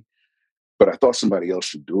wasn't ready. But I thought somebody else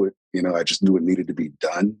should do it. I just knew it needed to be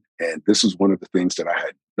done. And this was one of the things that I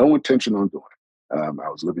had no intention on doing. I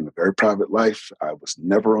was living a very private life. I was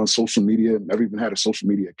never on social media, never even had a social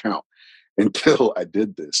media account until I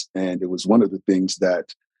did this. And it was one of the things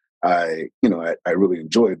that I really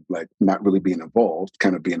enjoyed, like not really being involved,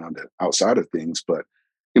 kind of being on the outside of things. But,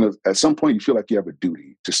 at some point you feel like you have a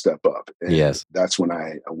duty to step up. And Yes. that's when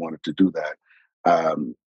I wanted to do that.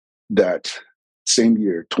 That same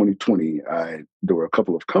year, 2020, there were a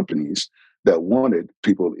couple of companies that wanted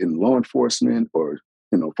people in law enforcement or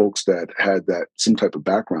folks that had that some type of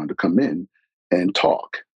background to come in and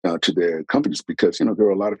talk to their companies because there were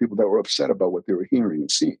a lot of people that were upset about what they were hearing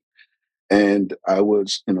and seeing. And I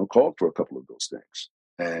was called for a couple of those things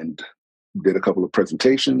and did a couple of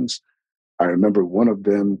presentations. I remember one of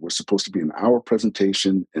them was supposed to be an hour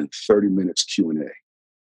presentation and 30 minutes Q&A.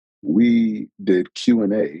 We did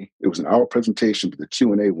Q&A. It was an hour presentation, but the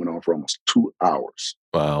Q&A went on for almost 2 hours.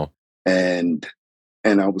 Wow. And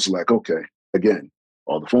I was like, okay, again,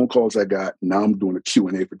 all the phone calls I got, now I'm doing a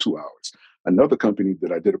Q&A for 2 hours. Another company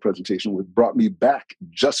that I did a presentation with brought me back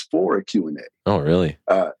just for a Q&A. Oh, really?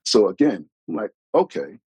 So again, I'm like,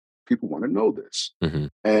 okay, people want to know this. Hmm.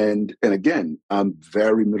 And again, I'm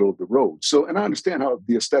very middle of the road. So, and I understand how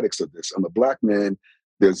the aesthetics of this. I'm a Black man.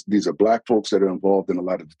 These are Black folks that are involved in a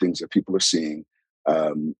lot of the things that people are seeing.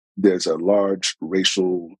 There's a large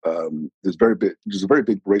racial, there's a very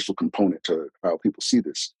big racial component to how people see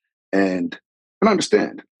this. And I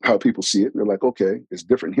understand how people see it. They're like, okay, it's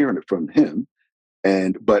different hearing it from him.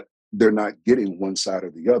 But they're not getting one side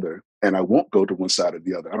or the other. And I won't go to one side or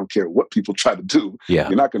the other. I don't care what people try to do. Yeah.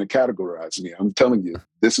 You're not going to categorize me. I'm telling you,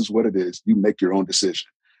 this is what it is. You make your own decision.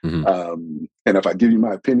 Hmm. And if I give you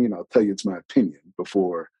my opinion, I'll tell you it's my opinion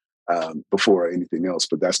before anything else.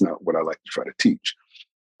 But that's not what I like to try to teach.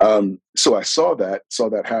 So I saw that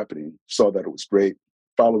happening, saw that it was great.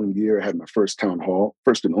 Following year, I had my first and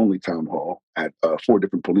only town hall at 4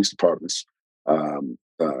 different police departments,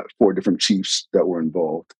 4 different chiefs that were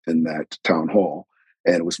involved in that town hall,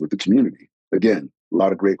 and it was with the community. Again, a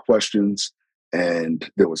lot of great questions,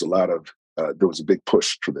 and there was a big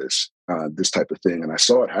push for this type of thing, and I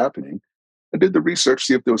saw it happening. I did the research,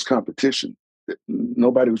 see if there was competition.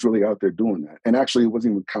 Nobody was really out there doing that, and actually, it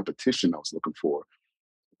wasn't even competition I was looking for.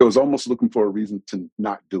 It was almost looking for a reason to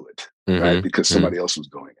not do it, right? Hmm. Because Hmm. somebody else was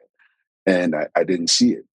doing it. And I didn't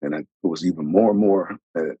see it. And it was even more and more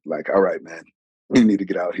like, all right, man, you need to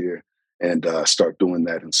get out here and start doing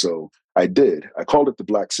that. And so I did. I called it the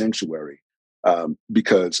Black Sanctuary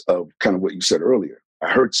because of kind of what you said earlier. I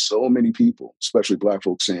heard so many people, especially Black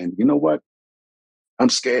folks, saying, you know what? I'm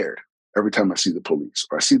scared every time I see the police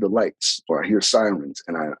or I see the lights or I hear sirens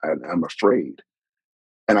and I'm afraid.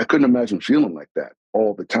 And I couldn't imagine feeling like that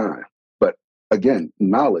all the time. But again,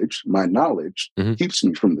 my knowledge Hmm. keeps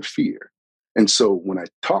me from the fear. And so when I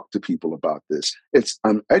talk to people about this,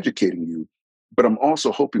 I'm educating you, but I'm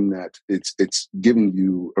also hoping that it's giving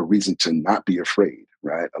you a reason to not be afraid,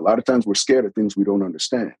 right? A lot of times we're scared of things we don't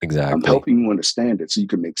understand. I'm Exactly. helping you understand it so you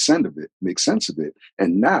can make sense of it.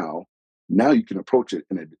 And now you can approach it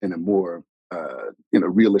in a more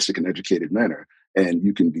realistic and educated manner, and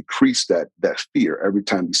you can decrease that fear every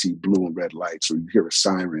time you see blue and red lights or you hear a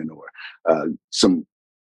siren or some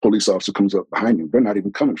police officer comes up behind you. They're not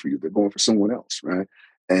even coming for you, they're going for someone else, right?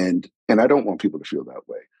 And I don't want people to feel that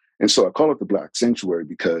way. And so I call it the Black Sanctuary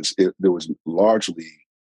because there was largely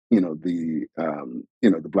the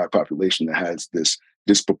Black population that has this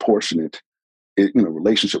disproportionate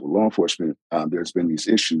relationship with law enforcement. There's been these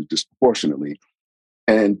issues disproportionately,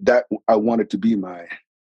 and that I wanted to be my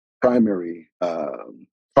primary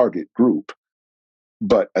target group.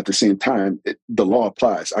 But at the same time, the law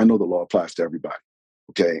applies. I know the law applies to everybody.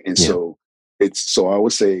 Okay. And Yeah. so I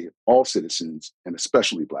would say all citizens and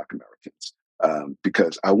especially Black Americans,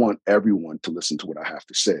 because I want everyone to listen to what I have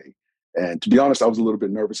to say. And to be honest, I was a little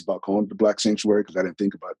bit nervous about calling it the Black Sanctuary because I didn't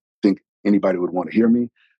think anybody would want to hear me,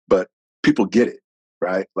 but people get it.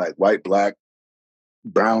 right? Like white, black,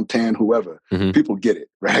 brown, tan, whoever, Hmm. people get it,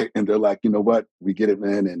 right? And they're like, you know what, we get it,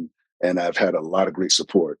 man. And I've had a lot of great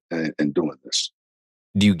support in doing this.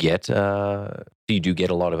 Do you get do you get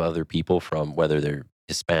a lot of other people from whether they're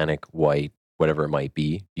Hispanic, white, whatever it might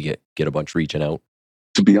be? You get a bunch reaching out.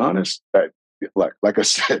 To be honest, like I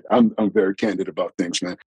said, I'm very candid about things,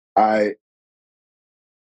 man. I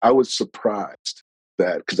I was surprised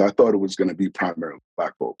that because I thought it was going to be primarily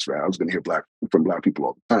black folks, right? I was going to hear from black people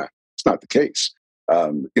all the time. It's not the case.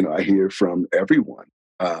 I hear from everyone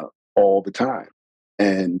all the time,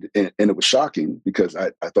 and it was shocking because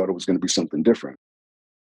I thought it was going to be something different.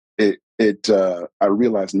 I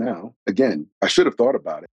realize now. Again, I should have thought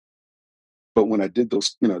about it, but when I did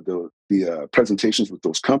those, the presentations with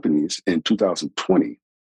those companies in 2020,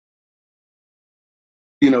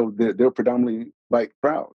 they're predominantly white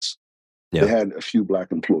crowds. They Yeah. had a few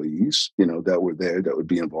black employees, that were there that would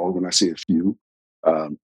be involved. When I say a few,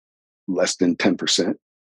 um, less than 10%.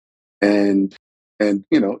 And and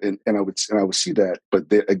I would see that. But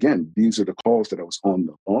again, these are the calls that I was on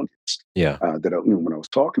the longest. Yeah. When I was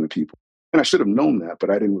talking to people, and I should have known that, but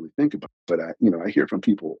I didn't really think about it. But I hear from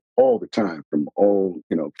people all the time, from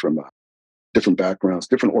different backgrounds,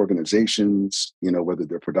 different organizations, whether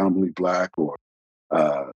they're predominantly black or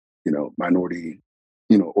uh, minority,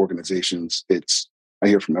 organizations. I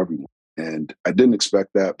hear from everyone, and I didn't expect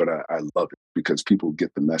that, but I love it because people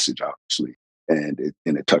get the message, obviously, and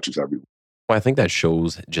it touches everyone. Well, I think that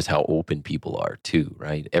shows just how open people are too,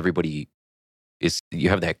 right? Everybody you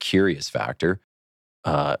have that curious factor.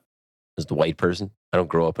 Uh, as the white person, I don't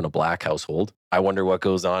grow up in a black household. I wonder what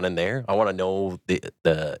goes on in there. I want to know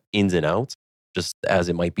the ins and outs, just as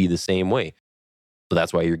it might be the same way. So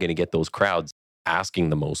that's why you're going to get those crowds asking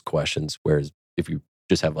the most questions. Whereas if you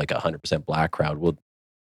just have like 100% black crowd, well,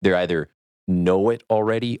 they're either know it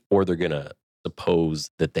already or they're going to suppose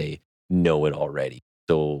that they know it already.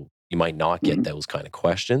 So you might not get Mhm. those kind of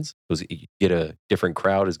questions. Because you get a different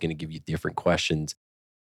crowd is going to give you different questions.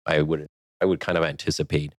 I would I would kind of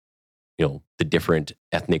anticipate, the different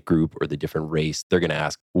ethnic group or the different race, they're going to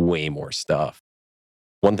ask way more stuff.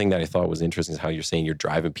 One thing that I thought was interesting is how you're saying you're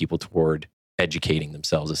driving people toward educating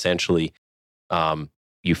themselves. Essentially, um,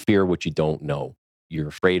 you fear what you don't know. You're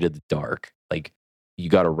afraid of the dark. Like you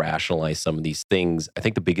got to rationalize some of these things. I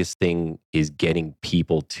think the biggest thing is getting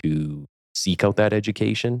people to seek out that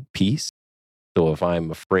education piece. So if I'm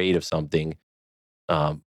afraid of something,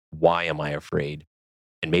 why am I afraid?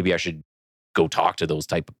 And maybe I should go talk to those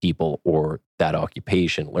type of people or that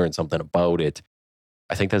occupation, learn something about it.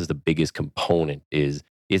 I think that's the biggest component is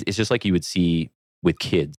it's just like you would see with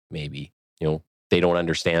kids, maybe, they don't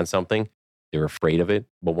understand something, they're afraid of it.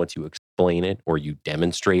 But once you explain it or you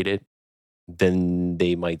demonstrate it, then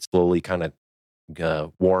they might slowly kind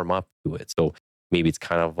of warm up to it. So maybe it's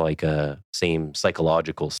kind of like a same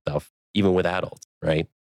psychological stuff, even with adults, right?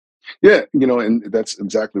 Yeah, and that's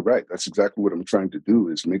exactly right. That's exactly what I'm trying to do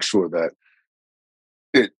is make sure that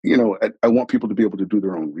I want people to be able to do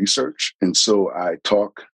their own research. And so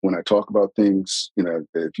when I talk about things,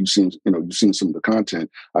 if you've seen some of the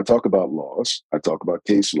content, I talk about laws, I talk about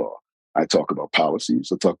case law, I talk about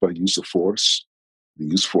policies, I talk about use of force, the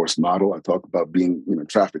use of force model, I talk about being,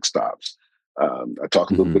 traffic stops. I talk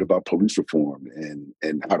a little Hmm. bit about police reform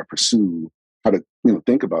and how to,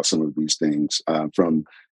 think about some of these things from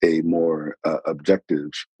a more objective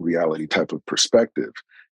reality type of perspective.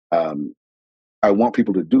 Um, I want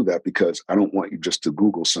people to do that because I don't want you just to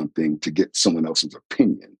Google something to get someone else's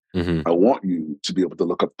opinion. Hmm. I want you to be able to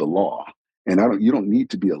look up the law. And you don't need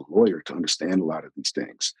to be a lawyer to understand a lot of these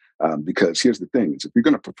things. Because here's the thing is if you're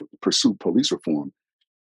going to pursue police reform,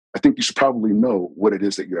 I think you should probably know what it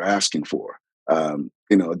is that you're asking for.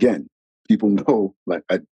 Again, people know, like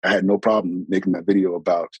I had no problem making that video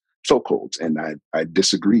about chokeholds, and I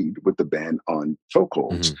disagreed with the ban on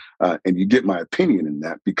chokeholds. Hmm. And you get my opinion in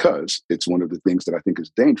that because it's one of the things that I think is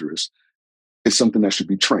dangerous. It's something that should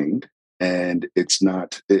be trained, and it's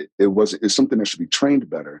not. It's something that should be trained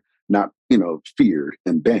better, not feared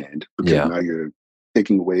and banned because Yeah. now you're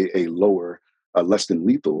taking away a less than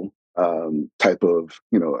lethal type of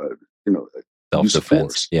use of Self-defense.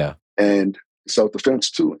 force Yeah. and self defense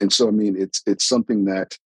too. And so I mean, it's something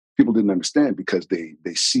that people didn't understand because they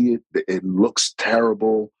see it. It looks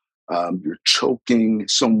terrible. You're choking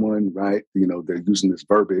someone, right? They're using this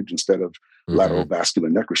verbiage instead of lateral Hmm. vascular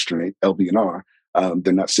neck restraint, LVNR.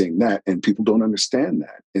 They're not saying that, and people don't understand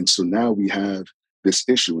that. And so now we have this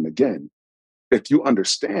issue. And again, if you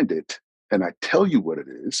understand it, and I tell you what it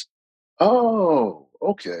is, oh,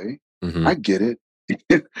 okay, Hmm. I get it.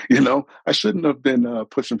 I shouldn't have been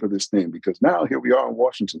pushing for this thing because now here we are in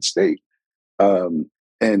Washington State. Um,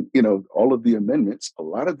 and all of the amendments, a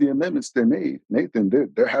lot of the amendments they made, Nathan,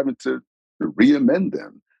 they're having to re-amend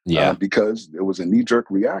them Yeah. because there was a knee-jerk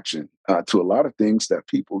reaction to a lot of things that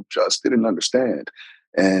people just didn't understand.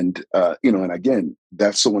 And and again,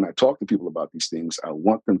 that's so when I talk to people about these things, I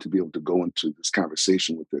want them to be able to go into this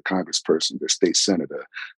conversation with their congressperson, their state senator,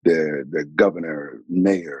 their governor,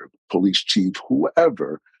 mayor, police chief,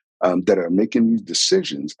 whoever, that are making these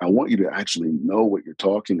decisions. I want you to actually know what you're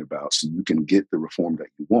talking about so you can get the reform that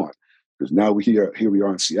you want. Because now here we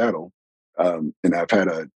are in Seattle, and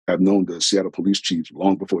I've known the Seattle police chief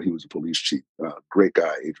long before he was a police chief. Great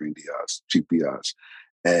guy, Adrian Diaz, Chief Diaz,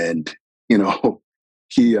 and you know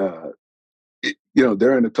he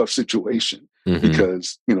they're in a tough situation Hmm.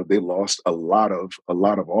 because they lost a lot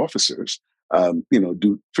of officers,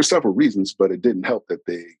 due for several reasons, but it didn't help that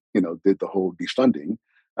they did the whole defunding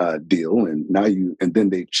deal, and then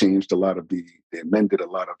they changed they amended a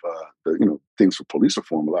lot of the things for police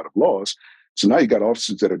reform, a lot of laws. So now you got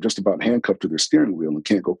officers that are just about handcuffed to their steering wheel and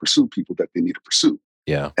can't go pursue people that they need to pursue.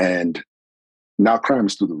 Yeah. And now crime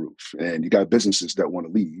is through the roof, and you got businesses that want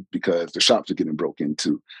to leave because the shops are getting broken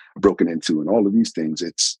into, and all of these things.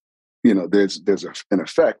 It's there's an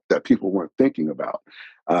effect that people weren't thinking about,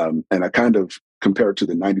 and I kind of compare it to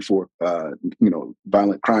the '94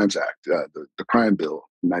 Violent Crimes Act, the crime bill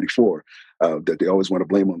 '94, that they always want to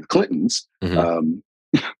blame on the Clintons. Hmm. Um,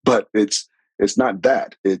 but it's not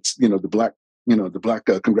that. It's the black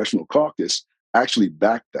congressional caucus actually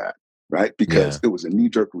backed that, right? Because Yeah. it was a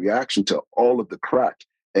knee-jerk reaction to all of the crack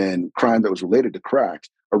and crime that was related to crack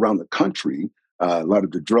around the country. A lot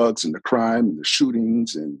of the drugs and the crime and the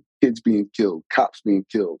shootings and kids being killed, cops being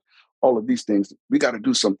killed, all of these things. We got to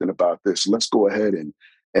do something about this. Let's go ahead and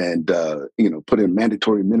put in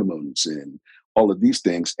mandatory minimums and all of these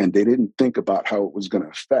things. And they didn't think about how it was going to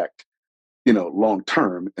affect long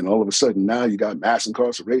term. And all of a sudden now you got mass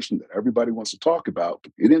incarceration that everybody wants to talk about,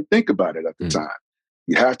 but you didn't think about it at the Mm. time.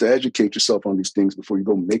 You have to educate yourself on these things before you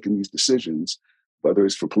go making these decisions, whether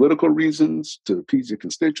it's for political reasons, to appease your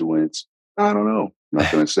constituents. I don't know. I'm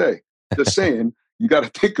not going to say. Just saying, you got to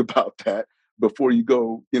think about that before you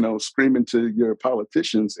go, screaming to your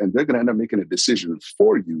politicians, and they're going to end up making a decision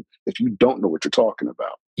for you if you don't know what you're talking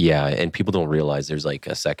about. Yeah, and people don't realize there's like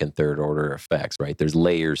a second, third order effects, right? There's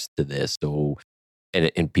layers to this. So,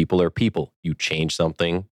 and people are people. You change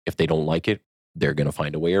something, if they don't like it, they're going to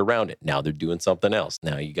find a way around it. Now they're doing something else.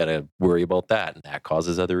 Now you got to worry about that, and that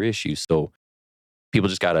causes other issues. So people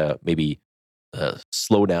just got to maybe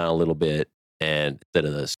slow down a little bit, and instead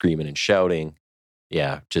of the screaming and shouting,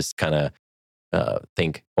 yeah, just kind of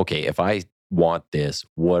think, okay, if I want this,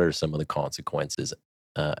 what are some of the consequences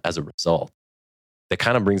as a result? That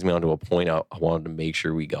kind of brings me on to a point I wanted to make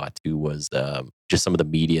sure we got to was just some of the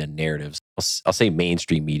media narratives. I'll say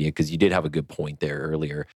mainstream media because you did have a good point there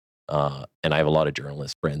earlier. And I have a lot of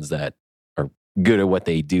journalist friends that are good at what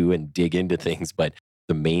they do and dig into things, but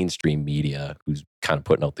the mainstream media who's kind of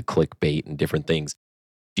putting out the clickbait and different things.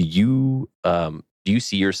 Do you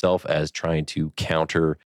see yourself as trying to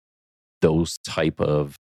counter those type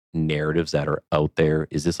of narratives that are out there?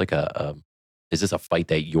 Is this like is this a fight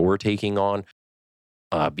that you're taking on?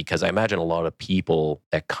 Because I imagine a lot of people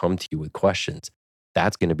that come to you with questions,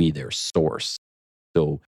 that's going to be their source.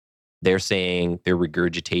 So they're saying they're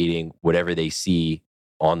regurgitating whatever they see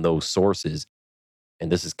on those sources,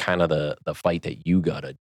 and this is kind of the fight that you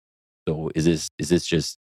gotta. So is this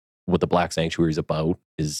just what the Black Sanctuary is about?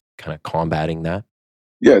 Is kind of combating that?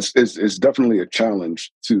 Yes, it's definitely a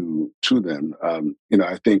challenge to them.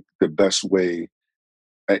 I think the best way,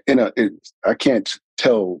 I can't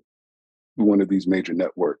tell one of these major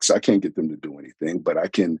networks, I can't get them to do anything, but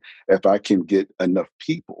if I can get enough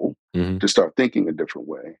people Hmm. to start thinking a different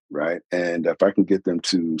way, right? And if I can get them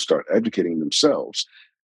to start educating themselves,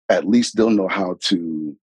 at least they'll know how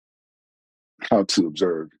to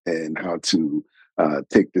observe and how to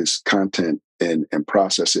take this content and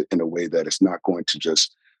process it in a way that it's not going to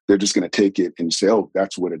they're just going to take it and say, oh,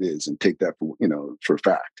 that's what it is, and take that for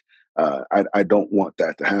fact. I don't want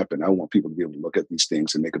that to happen. I want people to be able to look at these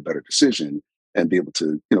things and make a better decision and be able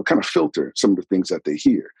to kind of filter some of the things that they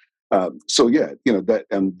hear. So yeah, that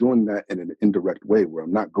I'm doing that in an indirect way where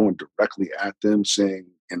I'm not going directly at them saying,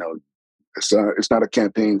 it's not a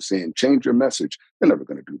campaign saying change your message. They're never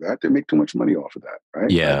going to do that. They make too much money off of that, right?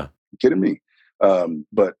 Yeah. You kidding me?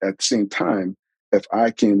 But at the same time, if I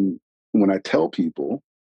can, when I tell people,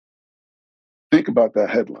 think about that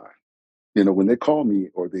headline. When they call me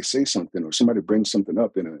or they say something or somebody brings something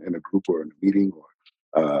up in a group or in a meeting or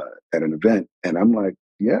at an event, and I'm like,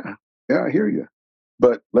 yeah, I hear you,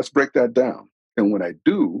 but let's break that down. And when I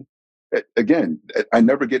do, again, I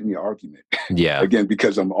never get in the argument. Yeah. Again,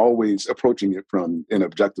 because I'm always approaching it from an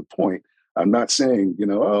objective point. I'm not saying,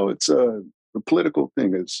 oh, it's a political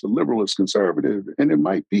thing. It's a liberal, it's conservative, and it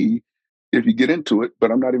might be if you get into it.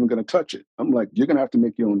 But I'm not even going to touch it. I'm like, you're going to have to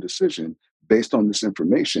make your own decision based on this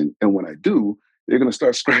information. And when I do, you're going to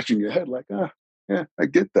start scratching your head like, yeah, I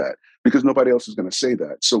get that, because nobody else is going to say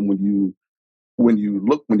that. So when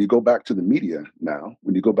you go back to the media now,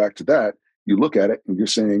 when you go back to that, you look at it and you're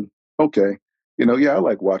saying, okay, yeah, I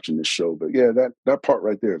like watching this show, but yeah, that part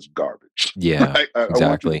right there is garbage. Yeah, Right? I want you to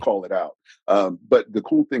exactly. call it out. But the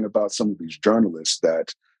cool thing about some of these journalists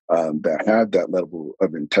that have that level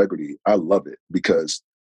of integrity, I love it, because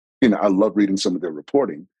I love reading some of their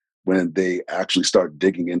reporting when they actually start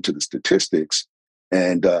digging into the statistics,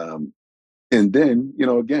 and then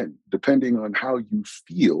again, depending on how you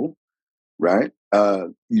feel, right?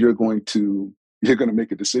 You're going to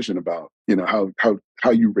make a decision about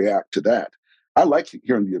how you react to that. I like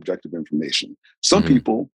hearing the objective information. Some Hmm.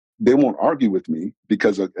 people, they won't argue with me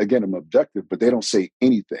because again, I'm objective, but they don't say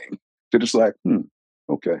anything. They're just like,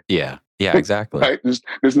 okay, Yeah. Yeah, exactly. right?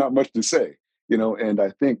 There's not much to say, and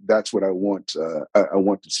I think that's what I want. I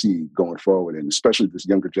want to see going forward, and especially this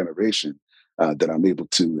younger generation that I'm able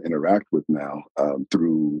to interact with now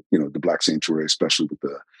through the Black Sanctuary, especially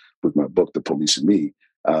with my book, The Police and Me.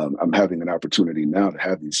 I'm having an opportunity now to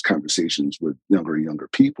have these conversations with younger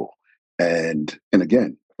people, and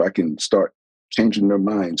again, if I can start changing their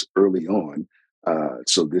minds early on.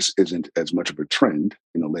 So this isn't as much of a trend,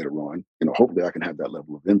 later on. Hopefully I can have that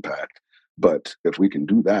level of impact. But if we can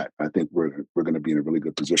do that, I think we're going to be in a really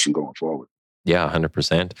good position going forward. Yeah,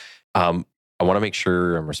 100%. Um, I want to make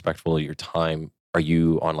sure I'm respectful of your time. Are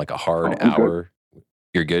you on like a hard Oh, I'm good. hour?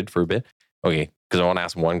 You're good for a bit? Okay, because I want to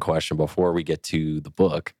ask one question before we get to the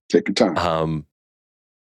book. Take your time. Um,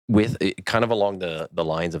 with kind of along the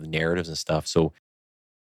lines of narratives and stuff. So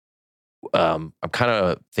I'm kind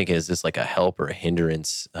of thinking, is this like a help or a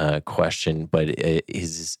hindrance question? But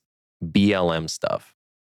is BLM stuff,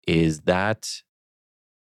 is that,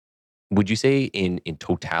 would you say in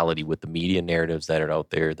totality with the media narratives that are out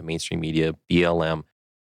there, the mainstream media, BLM,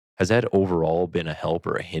 has that overall been a help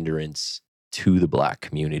or a hindrance to the Black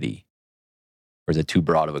community? Or is it too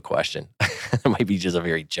broad of a question? It might be just a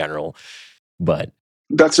very general, but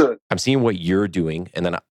That's a I'm seeing what you're doing. And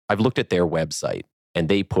then I've looked at their website and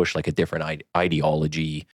they push like a different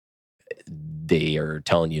ideology. They are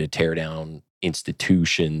telling you to tear down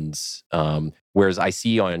institutions. Whereas I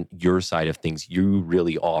see on your side of things, you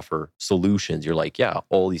really offer solutions. You're like, yeah,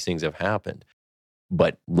 all these things have happened,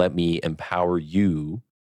 but let me empower you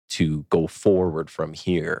to go forward from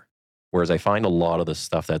here. Whereas I find a lot of the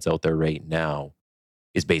stuff that's out there right now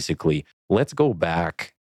is basically, let's go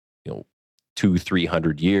back,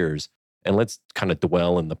 200-300 years, and let's kind of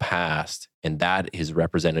dwell in the past. And that is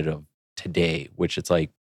representative of today, which it's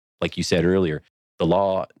like you said earlier, the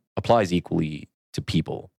law applies equally to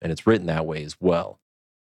people, and it's written that way as well.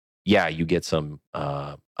 Yeah, you get some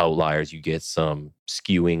outliers, you get some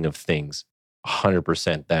skewing of things.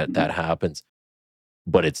 100% that happens,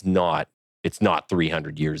 but it's not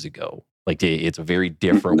 300 years ago. Like it's a very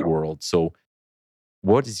different no. world. So,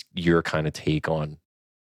 what is your kind of take on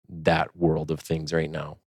that world of things right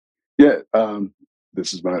now? Yeah.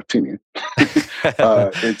 This is my opinion.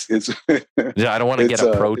 It's Yeah, I don't want to get a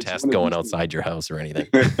it's protest one of going these things. outside your house or anything.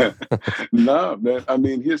 No, man. I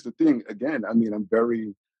mean, here's the thing. Again, I mean, I'm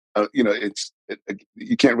very,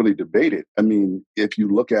 you can't really debate it. I mean, if you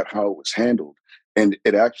look at how it was handled, and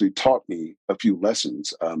it actually taught me a few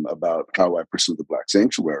lessons about how I pursue the Black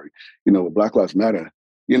sanctuary. With Black Lives Matter,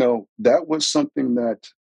 that was something that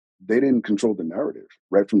they didn't control the narrative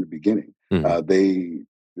right from the beginning. Mhm. They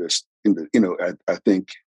just, I think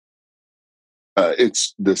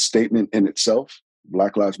it's the statement in itself,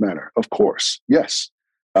 Black Lives Matter, of course, yes.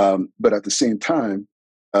 But at the same time,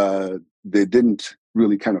 they didn't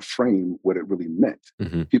really kind of frame what it really meant.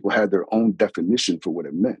 Mhm. People had their own definition for what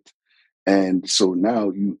it meant. And so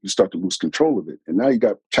now you start to lose control of it. And now you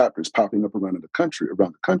got chapters popping up around the country,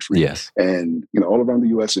 Yes. and all around the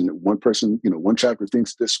US. And one person, one chapter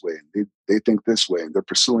thinks this way, and they think this way, and they're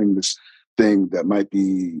pursuing this thing that might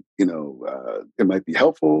be, it might be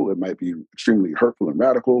helpful, it might be extremely hurtful and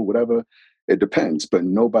radical, whatever. It depends. But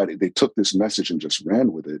they took this message and just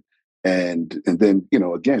ran with it. And then,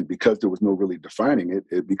 again, because there was no really defining it,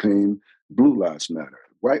 it became Blue Lives Matter,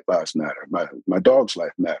 White Lives Matter, my dog's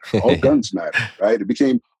life matter, all guns matter, right? It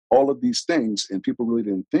became all of these things, and people really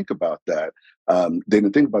didn't think about that. They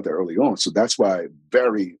didn't think about that early on. So that's why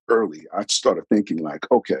very early I started thinking like,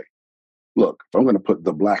 okay, look, if I'm going to put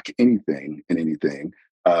the Black anything in anything,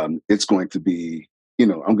 it's going to be,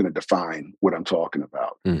 I'm going to define what I'm talking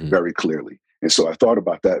about Mm-hmm. very clearly. And so I thought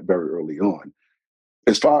about that very early on.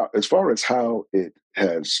 As far as how it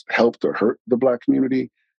has helped or hurt the Black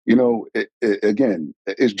community, again,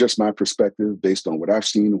 it's just my perspective based on what I've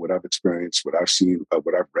seen, what I've experienced, what I've seen,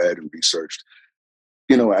 what I've read and researched.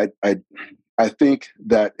 I think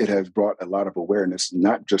that it has brought a lot of awareness,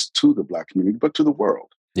 not just to the Black community, but to the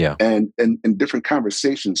world. Yeah. And different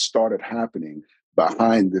conversations started happening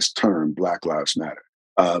behind this term, Black Lives Matter.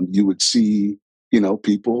 You would see,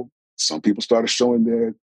 some people started showing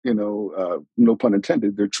their, no pun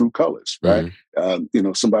intended, their true colors, right?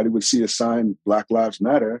 Mm-hmm. Somebody would see a sign, Black Lives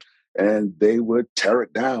Matter, and they would tear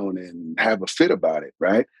it down and have a fit about it,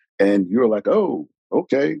 right? And you're like, oh,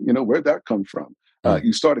 okay, where'd that come from?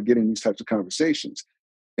 You started getting these types of conversations.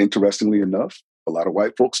 Interestingly enough, a lot of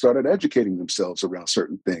white folks started educating themselves around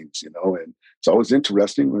certain things, and it's always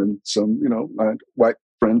interesting when some, my white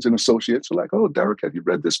friends and associates are like, oh, Derrick, have you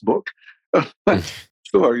read this book?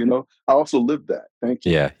 Sure, I also lived that. Thank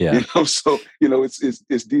you. Yeah. So,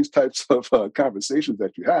 it's these types of conversations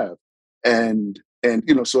that you have. And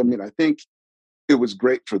so, I think it was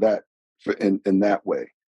great for that, in that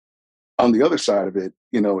way. On the other side of it,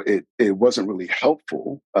 it wasn't really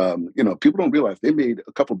helpful. People don't realize they made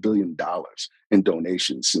a couple $2 billion in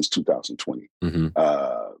donations since 2020. Mm-hmm.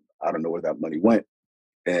 I don't know where that money went,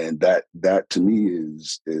 and that to me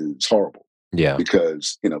is horrible. Yeah,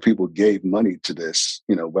 because people gave money to this.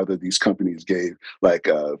 Whether these companies gave, like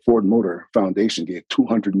Ford Motor Foundation gave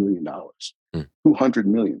 $200 million, $200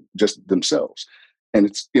 million just themselves, and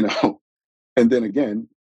it's and then again,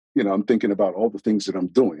 I'm thinking about all the things that I'm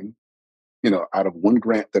doing. Out of one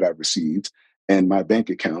grant that I received and my bank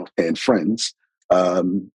account and friends, a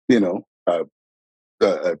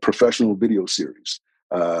professional video series,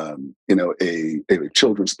 a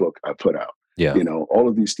children's book I put out, yeah, all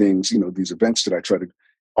of these things, these events that I try to,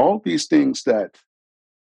 all these things that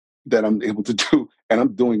I'm able to do, and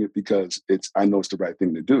I'm doing it because I know it's the right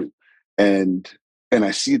thing to do. And I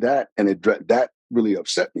see that, and that really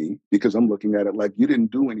upset me because I'm looking at it like, you didn't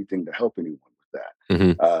do anything to help anyone with that.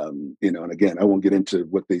 Mm-hmm. And again, I won't get into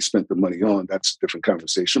what they spent the money on. That's a different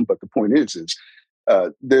conversation. But the point is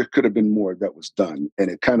there could have been more that was done.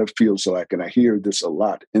 And it kind of feels like, and I hear this a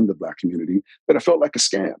lot in the Black community, that it felt like a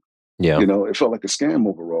scam. Yeah. It felt like a scam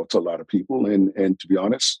overall to a lot of people. And to be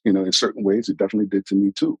honest, in certain ways, it definitely did to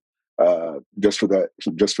me too. Just for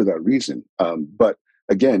that reason. But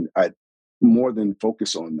again, I more than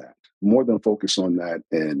focus on that.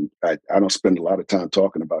 And I don't spend a lot of time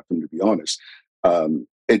talking about them, to be honest.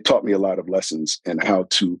 It taught me a lot of lessons in how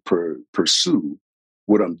to pursue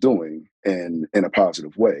what I'm doing in a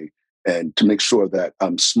positive way, and to make sure that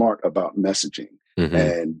I'm smart about messaging,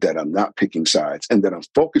 and that I'm not picking sides, and that I'm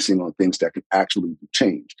focusing on things that can actually be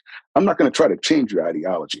changed. I'm not going to try to change your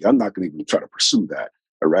ideology. I'm not going to even try to pursue that.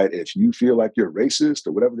 All right. If you feel like you're racist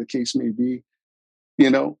or whatever the case may be,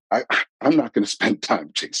 I'm not going to spend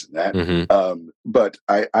time chasing that. But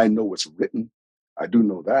I know what's written. I do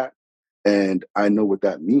know that. And I know what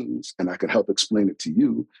that means. And I can help explain it to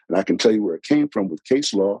you. And I can tell you where it came from with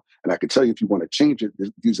case law. And I can tell you, if you want to change it,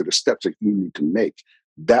 these are the steps that you need to make.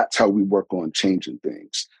 That's how we work on changing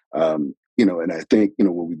things. And I think,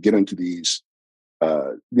 when we get into these,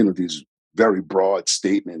 these very broad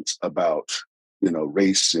statements about,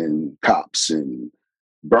 race and cops and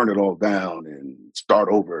burn it all down and start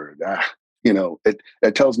over,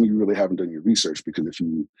 it tells me you really haven't done your research, because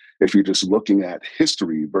if you're just looking at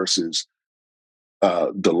history versus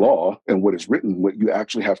the law and what is written, what you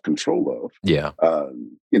actually have control of,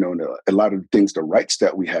 and a lot of the things, the rights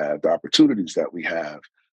that we have, the opportunities that we have,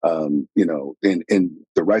 and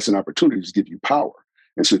the rights and opportunities give you power.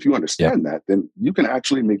 And so if you understand that, then you can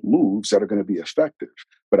actually make moves that are going to be effective.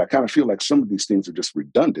 But I kind of feel like some of these things are just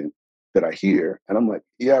redundant that I hear. And I'm like,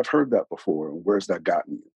 yeah, I've heard that before. And where's that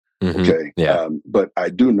gotten you? Okay. But I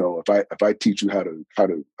do know if I teach you how to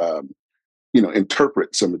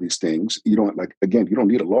interpret some of these things, you don't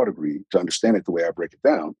need a law degree to understand it the way I break it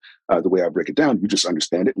down. You just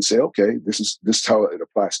understand it and say, okay, this is how it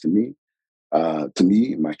applies to me.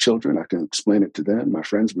 My children, I can explain it to them, my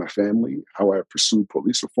friends, my family, how I pursue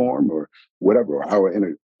police reform or whatever, or how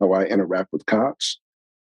I interact with cops.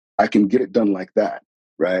 I can get it done like that,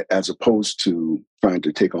 right? As opposed to trying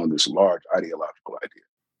to take on this large ideological idea.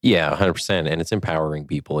 Yeah, 100%. And it's empowering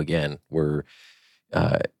people again, where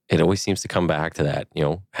it always seems to come back to that,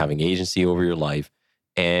 having agency over your life,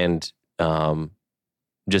 and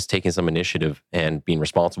just taking some initiative and being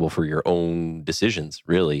responsible for your own decisions,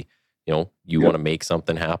 really. You want to make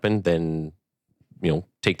something happen, then,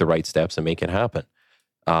 take the right steps and make it happen.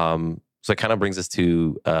 So it kind of brings us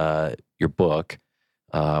to your book.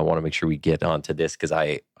 I want to make sure we get onto this because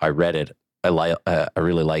I read it. I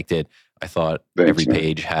really liked it. I thought every Thanks, man.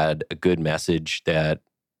 page had a good message that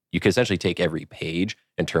you could essentially take every page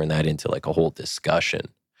and turn that into like a whole discussion.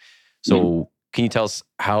 So, can you tell us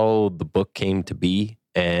how the book came to be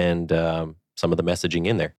and some of the messaging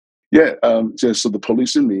in there? Yeah. So The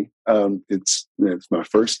Police and Me. It's my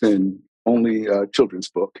first and only children's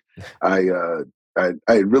book. I, uh,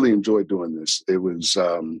 I really enjoyed doing this. It was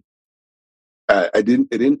I didn't.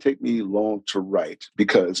 It didn't take me long to write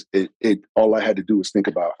because it all I had to do was think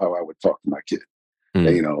about how I would talk to my kid. And,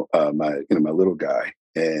 Mm, my little guy,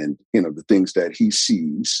 and the things that he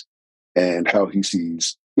sees, and how he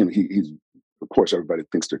sees. He's, of course, everybody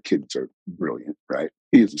thinks their kids are brilliant, right?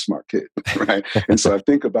 He is a smart kid, right? And so I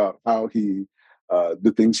think about how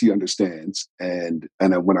the things he understands, and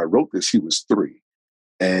when I wrote this, he was 3,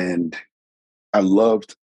 and I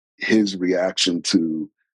loved his reaction to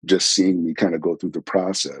just seeing me kind of go through the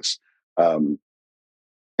process. Um,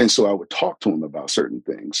 and so I would talk to him about certain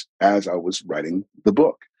things as I was writing the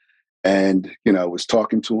book. And, I was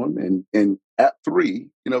talking to him, and at 3,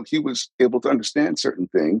 he was able to understand certain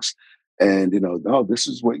things. And, oh, this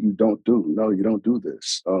is what you don't do. No, you don't do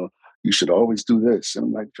this. You should always do this. And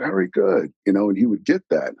I'm like, very good. And he would get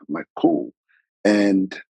that. I'm like, cool.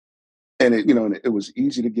 And and it was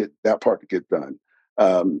easy to get that part to get done.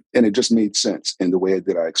 And it just made sense in the way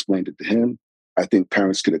that I explained it to him. I think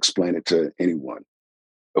parents could explain it to anyone.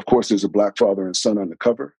 Of course, there's a Black father and son on the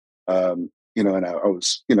cover. And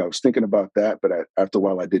I was thinking about that, but after a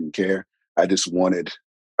while, I didn't care. I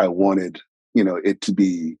wanted, it to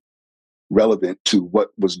be relevant to what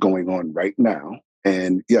was going on right now.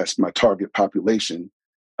 And yes, my target population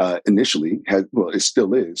initially had, well, it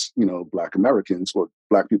still is, Black Americans or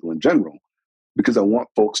Black people in general, because I want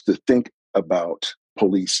folks to think about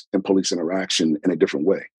police and police interaction in a different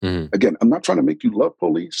way. mm, Again, I'm not trying to make you love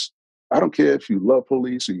police. I don't care if you love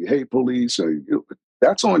police or you hate police,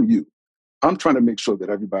 that's on you. I'm trying to make sure that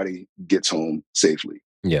everybody gets home safely.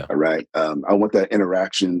 yeah. All right. I want that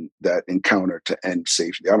interaction, that encounter to end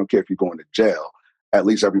safely. I don't care if you're going to jail. At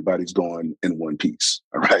least everybody's going in one piece.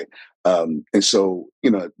 All right. And so,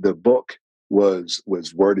 the book was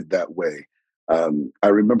worded that way. I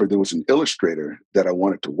remember there was an illustrator that I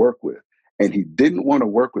wanted to work with, and he didn't want to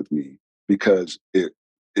work with me because it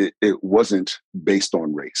wasn't based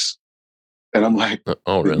on race. And I'm like,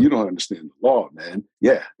 Oh, you really? don't understand the law, man.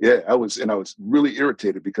 Yeah, yeah. I was really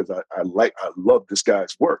irritated because I love this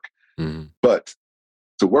guy's work. Mm, But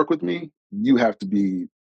to work with me, you have to be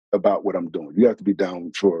about what I'm doing. You have to be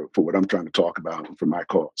down for what I'm trying to talk about and for my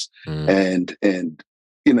cause. mm, And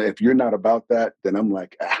if you're not about that, then I'm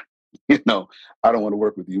like, I don't want to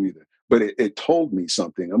work with you either. But it told me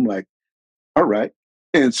something. I'm like, all right.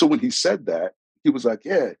 And so when he said that, he was like,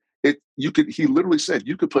 yeah, he literally said,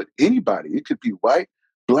 you could put anybody, it could be white,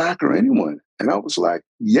 Black, or anyone. And I was like,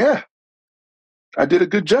 yeah, I did a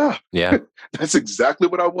good job. yeah. That's exactly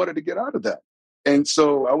what I wanted to get out of that. And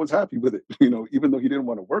so I was happy with it. Even though he didn't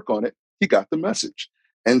want to work on it, he got the message.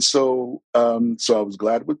 And so I was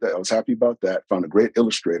glad with that. I was happy about that. Found a great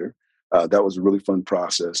illustrator. That was a really fun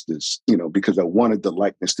process. Because I wanted the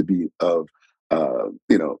likeness to be of,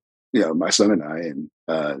 my son and I, and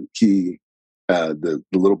the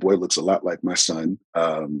little boy looks a lot like my son.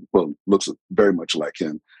 Well, looks very much like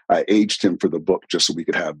him. I aged him for the book just so we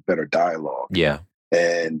could have better dialogue, Yeah.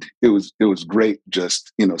 and it was great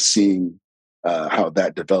just seeing how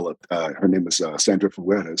that developed. Her name is Sandra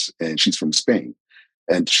Fueras, and she's from Spain,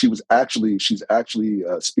 and she's actually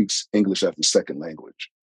speaks English as a second language,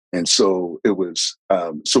 and so it was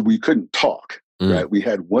so we couldn't talk, Mm, right? We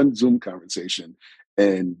had one Zoom conversation,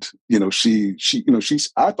 and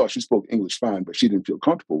she's I thought she spoke English fine, but she didn't feel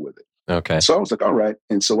comfortable with it. okay. So I was like, all right.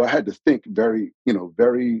 And so I had to think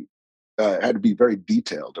had to be very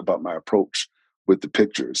detailed about my approach with the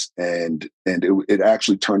pictures. And it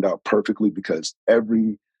actually turned out perfectly because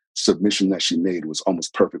every submission that she made was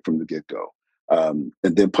almost perfect from the get go. And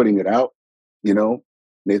then putting it out, you know,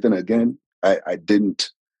 Nathan, again, I didn't,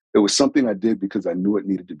 it was something I did because I knew it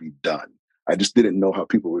needed to be done. I just didn't know how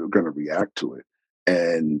people were going to react to it.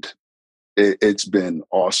 And it's been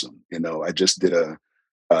awesome. I just did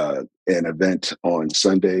an event on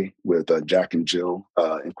Sunday with Jack and Jill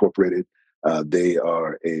Incorporated. They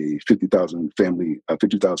are a 50,000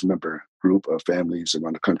 member group of families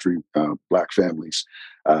around the country, Black families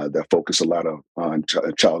that focus a lot on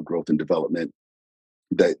child growth and development.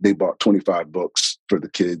 They bought 25 books for the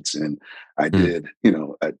kids, and I Mm,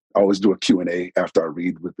 did. I always do a Q&A after I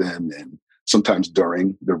read with them, and sometimes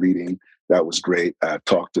during the reading. That was great. I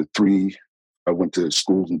talked to three. I went to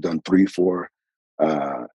schools and done 3, 4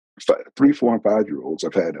 3, 4, and 5-year-olds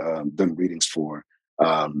I've had done readings for.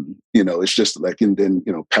 It's just like, and then,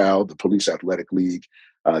 PAL, the Police Athletic League,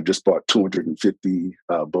 just bought 250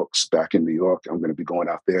 books back in New York. I'm going to be going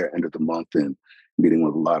out there end of the month and meeting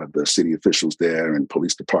with a lot of the city officials there and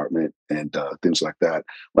police department and things like that.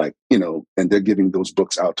 Like, and they're giving those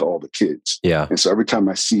books out to all the kids. Yeah. And so every time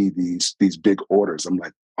I see these big orders, I'm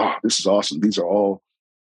like, oh, this is awesome. These are all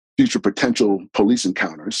future potential police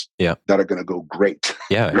encounters that are going to go great.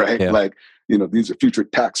 Yeah. Right. Yeah. Like, these are future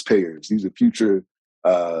taxpayers. These are future,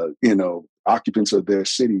 occupants of their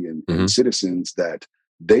city and citizens that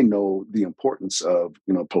they know the importance of,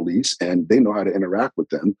 police, and they know how to interact with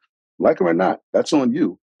them. Like them or not, that's on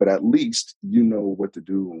you. But at least you know what to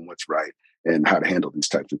do and what's right and how to handle these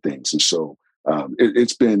types of things. And so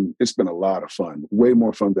it's been a lot of fun, way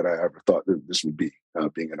more fun than I ever thought that this would be,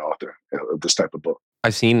 being an author of this type of book.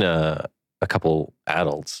 I've seen a couple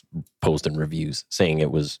adults posting reviews saying it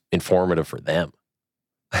was informative for them.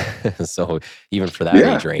 So even for that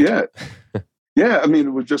age range. Yeah. I mean,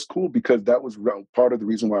 it was just cool because that was part of the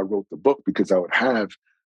reason why I wrote the book, because I would have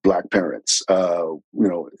Black parents. I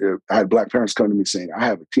had Black parents come to me saying, I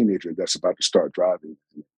have a teenager that's about to start driving.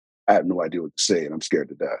 I have no idea what to say, and I'm scared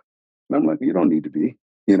to death. And I'm like, you don't need to be.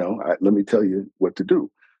 Let me tell you what to do.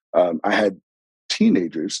 I had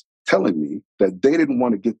teenagers telling me that they didn't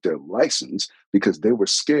want to get their license because they were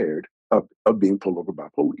scared of being pulled over by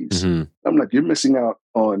police. I'm like, you're missing out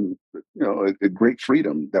on a great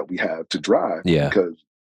freedom that we have to drive because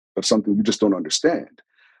of something you just don't understand.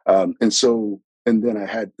 And then I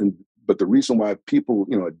had, but the reason why people,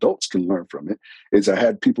 adults can learn from it is I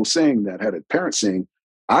had people saying that, had a parent saying,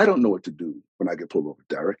 I don't know what to do when I get pulled over,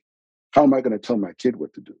 Derrick. How am I going to tell my kid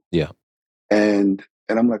what to do? Yeah. And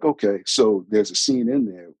I'm like, okay, so there's a scene in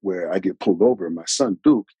there where I get pulled over, and my son,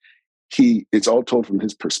 Duke, it's all told from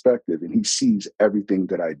his perspective, and he sees everything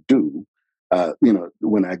that I do,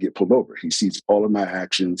 when I get pulled over. He sees all of my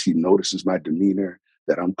actions. He notices my demeanor,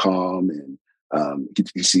 that I'm calm, and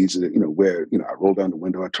he sees it, where, I roll down the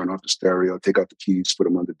window, I turn off the stereo, take out the keys, put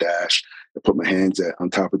them on the dash, I put my hands on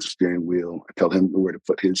top of the steering wheel. I tell him where to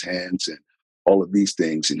put his hands and all of these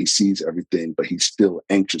things. And he sees everything, but he's still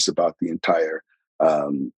anxious about the entire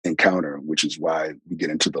encounter, which is why we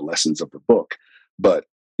get into the lessons of the book. But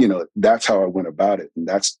that's how I went about it. And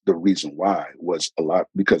that's the reason why, was a lot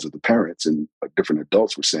because of the parents and different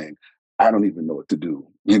adults were saying, I don't even know what to do,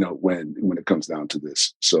 when it comes down to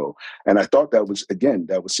this. So, and I thought that was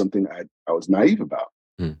something I was naive about.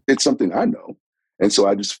 It's something I know. And so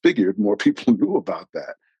I just figured more people knew about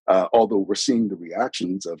that. Although we're seeing the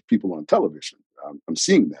reactions of people on television. I'm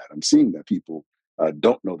seeing that. I'm seeing that people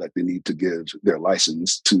don't know that they need to give their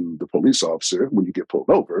license to the police officer when you get pulled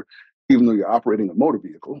over, even though you're operating a motor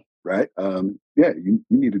vehicle, right? You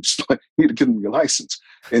need to give them your license.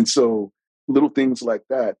 And so little things like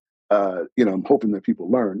that, I'm hoping that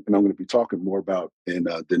people learn, and I'm going to be talking more about in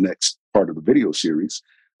the next part of the video series,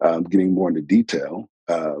 getting more into detail.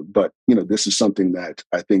 But this is something that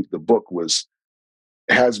I think the book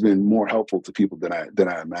has been more helpful to people than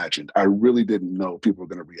I imagined. I really didn't know people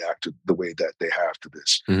were going to react to the way that they have to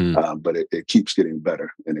this, but it keeps getting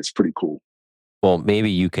better, and it's pretty cool. Well, maybe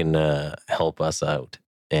you can help us out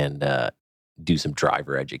and do some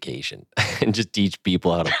driver education and just teach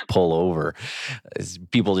people how to pull over.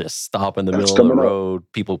 People just stop in the middle of the road.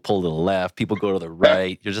 People pull to the left. People go to the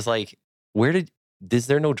right. You're just like, is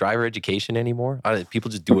there no driver education anymore?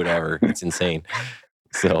 People just do whatever. It's insane.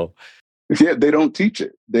 So, yeah, they don't teach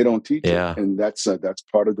it. And that's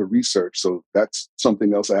part of the research. So that's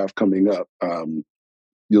something else I have coming up.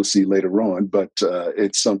 You'll see later on, but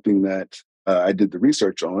it's something that I did the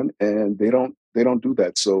research on, and they don't do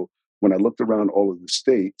that. So when I looked around all of the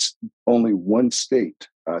states, only one state,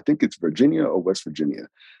 I think it's Virginia or West Virginia,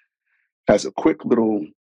 has a quick little,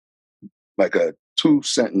 like a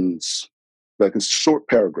 2-sentence, like a short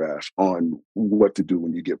paragraph on what to do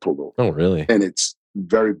when you get pulled over. Oh, really? And it's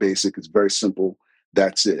very basic. It's very simple.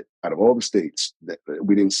 That's it. Out of all the states, that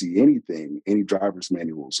we didn't see any driver's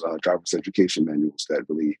manuals, driver's education manuals that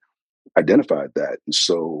really identified that. And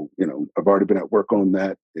so, I've already been at work on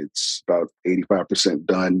that. It's about 85%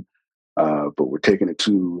 done, but we're taking it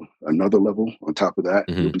to another level on top of that.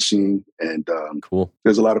 You'll be seeing. And cool.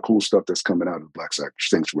 There's a lot of cool stuff that's coming out of Black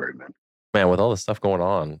Sanctuary, man. Man, with all the stuff going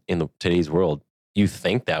on in today's world, you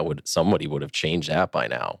think that somebody would have changed that by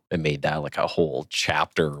now and made that like a whole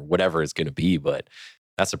chapter or whatever it's going to be, but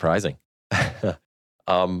that's surprising.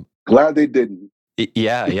 Glad they didn't.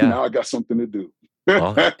 Yeah. Now I got something to do.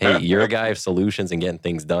 Well, hey, you're a guy of solutions and getting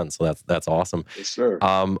things done, so that's awesome. Yes, sir.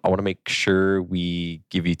 I want to make sure we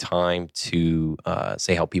give you time to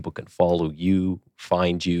say how people can follow you,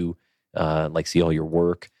 find you, like see all your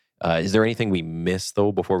work. Is there anything we missed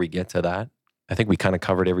though before we get to that? I think we kind of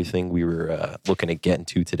covered everything we were looking at getting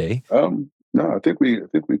to today. No, I think we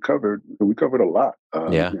covered a lot.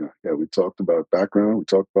 Yeah. Yeah, we talked about background, we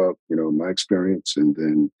talked about my experience, and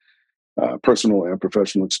then personal and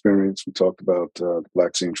professional experience. We talked about the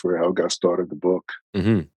Black Sanctuary, how it got started, the book.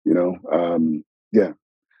 Mm-hmm. Yeah.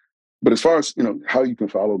 But as far as how you can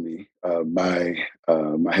follow me, my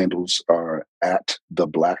handles are at the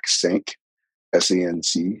Black Sank,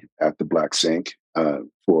 SANC, at the Black Sank,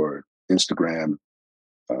 for Instagram,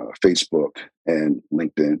 Facebook, and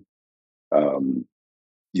LinkedIn. Um,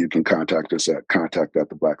 you can contact us at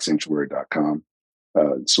contact@theblacksanctuary.com.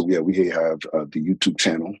 So yeah, we have the YouTube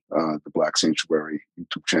channel, the Black Sanctuary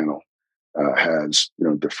YouTube channel has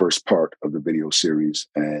the first part of the video series,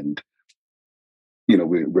 and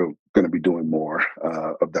we're going to be doing more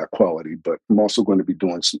of that quality. But I'm also going to be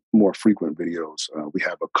doing some more frequent videos. We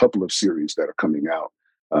have a couple of series that are coming out.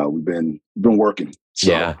 We've been working, so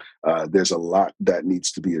Yeah. there's a lot that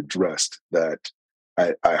needs to be addressed. That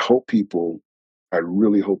I hope people, I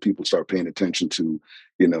really hope people start paying attention to.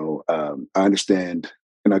 I understand,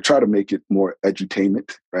 and I try to make it more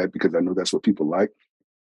edutainment, right? Because I know that's what people like,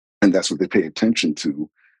 and that's what they pay attention to.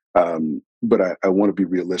 But I want to be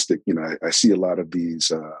realistic. I see a lot of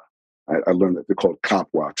these. I learned that they're called cop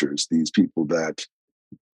watchers. These people that,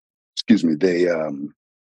 excuse me,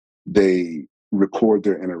 they record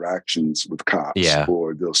their interactions with cops, Yeah.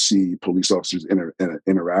 or they'll see police officers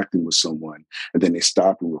interacting with someone, and then they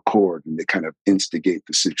stop and record, and they kind of instigate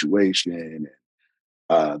the situation.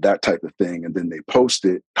 That type of thing, and then they post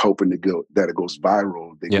it, hoping that it goes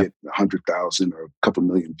viral. They Yeah. get 100,000 or a couple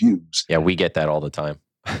million views. Yeah, we get that all the time.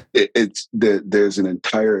 There's an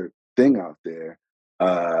entire thing out there.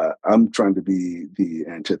 I'm trying to be the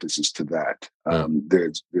antithesis to that.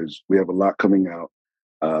 We have a lot coming out,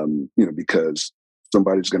 because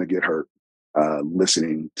somebody's going to get hurt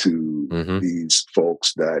listening to Mm-hmm. these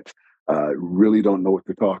folks that really don't know what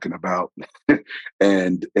they're talking about.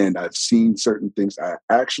 and I've seen certain things. I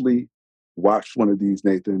actually watched one of these,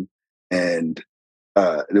 Nathan, and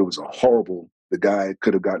it was a horrible. The guy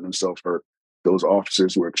could have gotten himself hurt. Those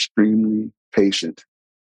officers were extremely patient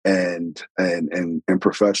and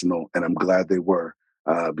professional, and I'm glad they were,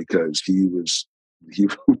 because he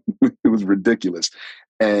it was ridiculous.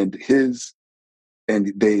 And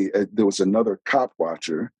there was another cop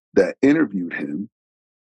watcher that interviewed him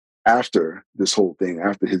after this whole thing,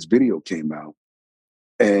 after his video came out.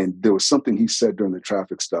 And there was something he said during the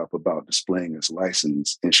traffic stop about displaying his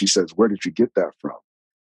license. And she says, "Where did you get that from?"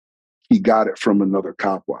 He got it from another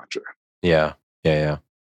cop watcher. Yeah. Yeah.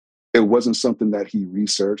 It wasn't something that he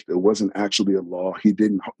researched. It wasn't actually a law. He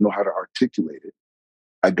didn't know how to articulate it.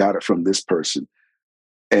 I got it from this person.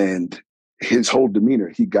 And his whole demeanor,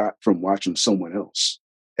 he got from watching someone else.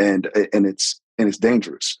 And it's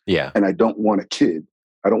dangerous. Yeah. And I don't want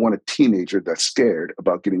a teenager that's scared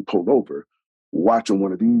about getting pulled over watching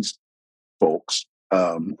one of these folks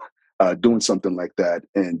doing something like that,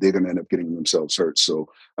 and they're going to end up getting themselves hurt. So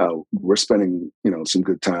we're spending some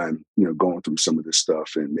good time going through some of this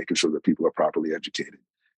stuff and making sure that people are properly educated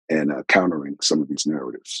and countering some of these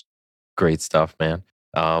narratives. Great stuff, man.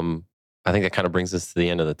 I think that kind of brings us to the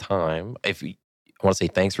end of the time. I want to say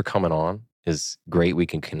thanks for coming on. It's great we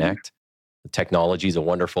can connect. Technology is a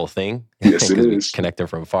wonderful thing. Yes, it because we is. connect them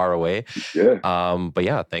from far away. Yeah. But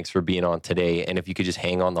yeah, thanks for being on today. And if you could just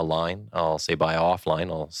hang on the line, I'll say bye offline.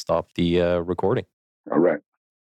 I'll stop the recording. All right.